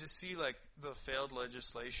 And to see, like, the failed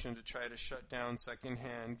legislation to try to shut down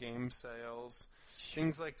secondhand game sales.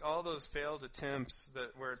 Things like all those failed attempts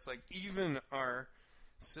where it's like even our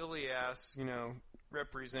silly-ass,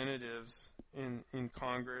 representatives in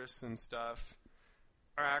Congress and stuff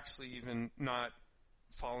are actually even not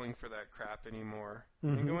falling for that crap anymore.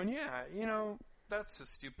 And going, that's a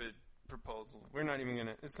stupid proposal. It's not even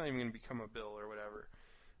going to become a bill or whatever.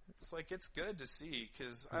 It's like, it's good to see,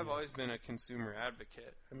 because I've always been a consumer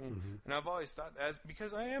advocate. I mean, and I've always thought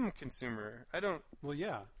because I am a consumer. I don't... Well,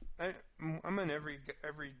 yeah. I'm an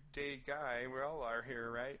everyday guy. We all are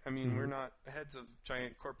here, right? I mean, we're not heads of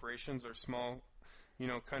giant corporations or small,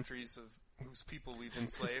 countries whose people we've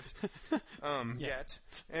enslaved yet.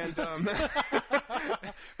 And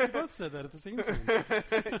we both said that at the same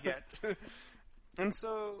time. Yet. And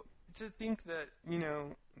so to think that,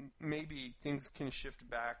 maybe things can shift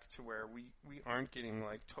back to where we aren't getting,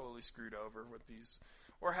 like, totally screwed over with these,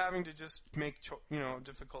 or having to just make,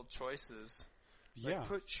 difficult choices. Like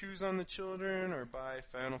put shoes on the children or buy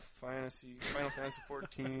Final Fantasy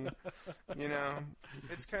 14.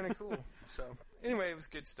 It's kind of cool. So anyway, it was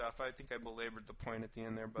good stuff. I think I belabored the point at the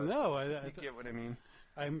end there, but you get what I mean.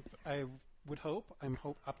 I would hope. I'm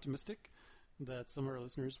optimistic that some of our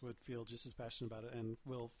listeners would feel just as passionate about it and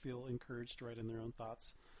will feel encouraged to write in their own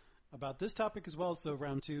thoughts about this topic as well. So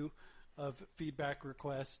round 2 of feedback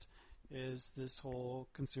request is this whole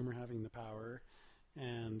consumer having the power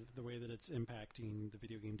and the way that it's impacting the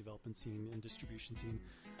video game development scene and distribution scene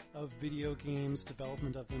of video games,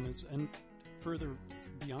 development of them, and further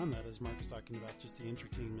beyond that, as Mark is talking about, just the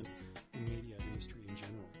entertainment and media industry in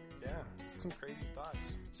general. Yeah, some crazy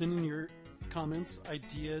thoughts. Send in your comments,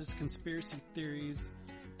 ideas, conspiracy theories,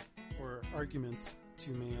 or arguments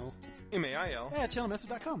to mail. MAIL. At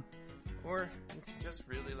channelmassive.com. Or if you just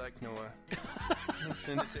really like Noah,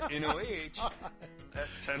 send it to NOH at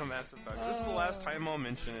channelmassive.com. This is the last time I'll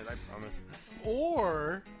mention it, I promise.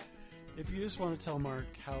 Or if you just want to tell Mark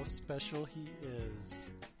how special he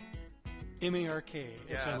is, MARK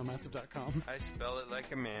at channelmassive.com. I spell it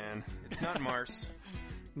like a man. It's not Mars.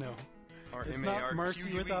 No. Or it's not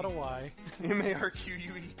Marcy without a Y.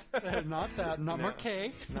 MARQUE. Not that. Not Mark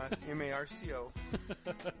K. Not MARCO.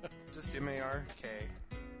 Just MARK.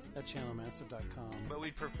 At channelmassive.com. But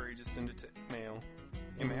we'd prefer you just send it to mail.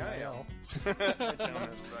 MAIL. At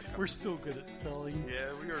channelmassive.com. We're so good at spelling.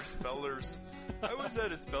 Yeah, we are spellers. I was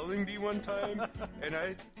at a spelling bee one time, and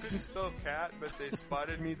I couldn't spell cat, but they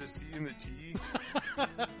spotted me the C and the T.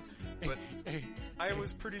 But I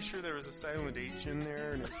was pretty sure there was a silent H in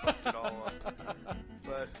there, and it fucked it all up.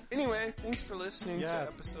 But anyway, thanks for listening to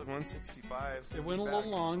episode 165. It went a little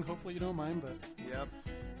long. Hopefully you don't mind, but yep.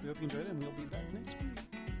 We hope you enjoyed it, and we'll be back next week.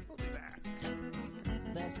 We'll be back.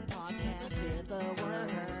 Best podcast in the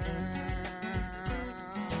world.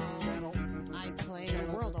 I played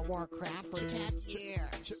World of Warcraft for 10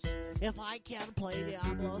 years. If I can't play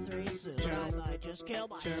Diablo 3 soon, I might just kill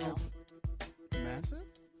myself. Massive?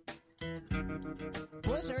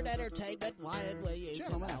 Blizzard Entertainment, why will you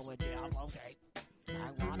come out with Diablo 3?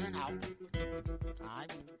 I want to know. I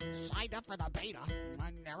signed up for the beta.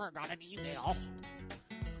 I never got an email.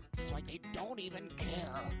 It's like they don't even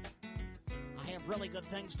care. I have really good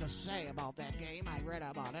things to say about that game. I read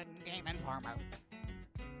about it in Game Informer.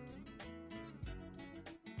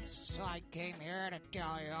 So I came here to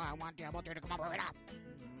tell you I want Diablo 3 to come up right up.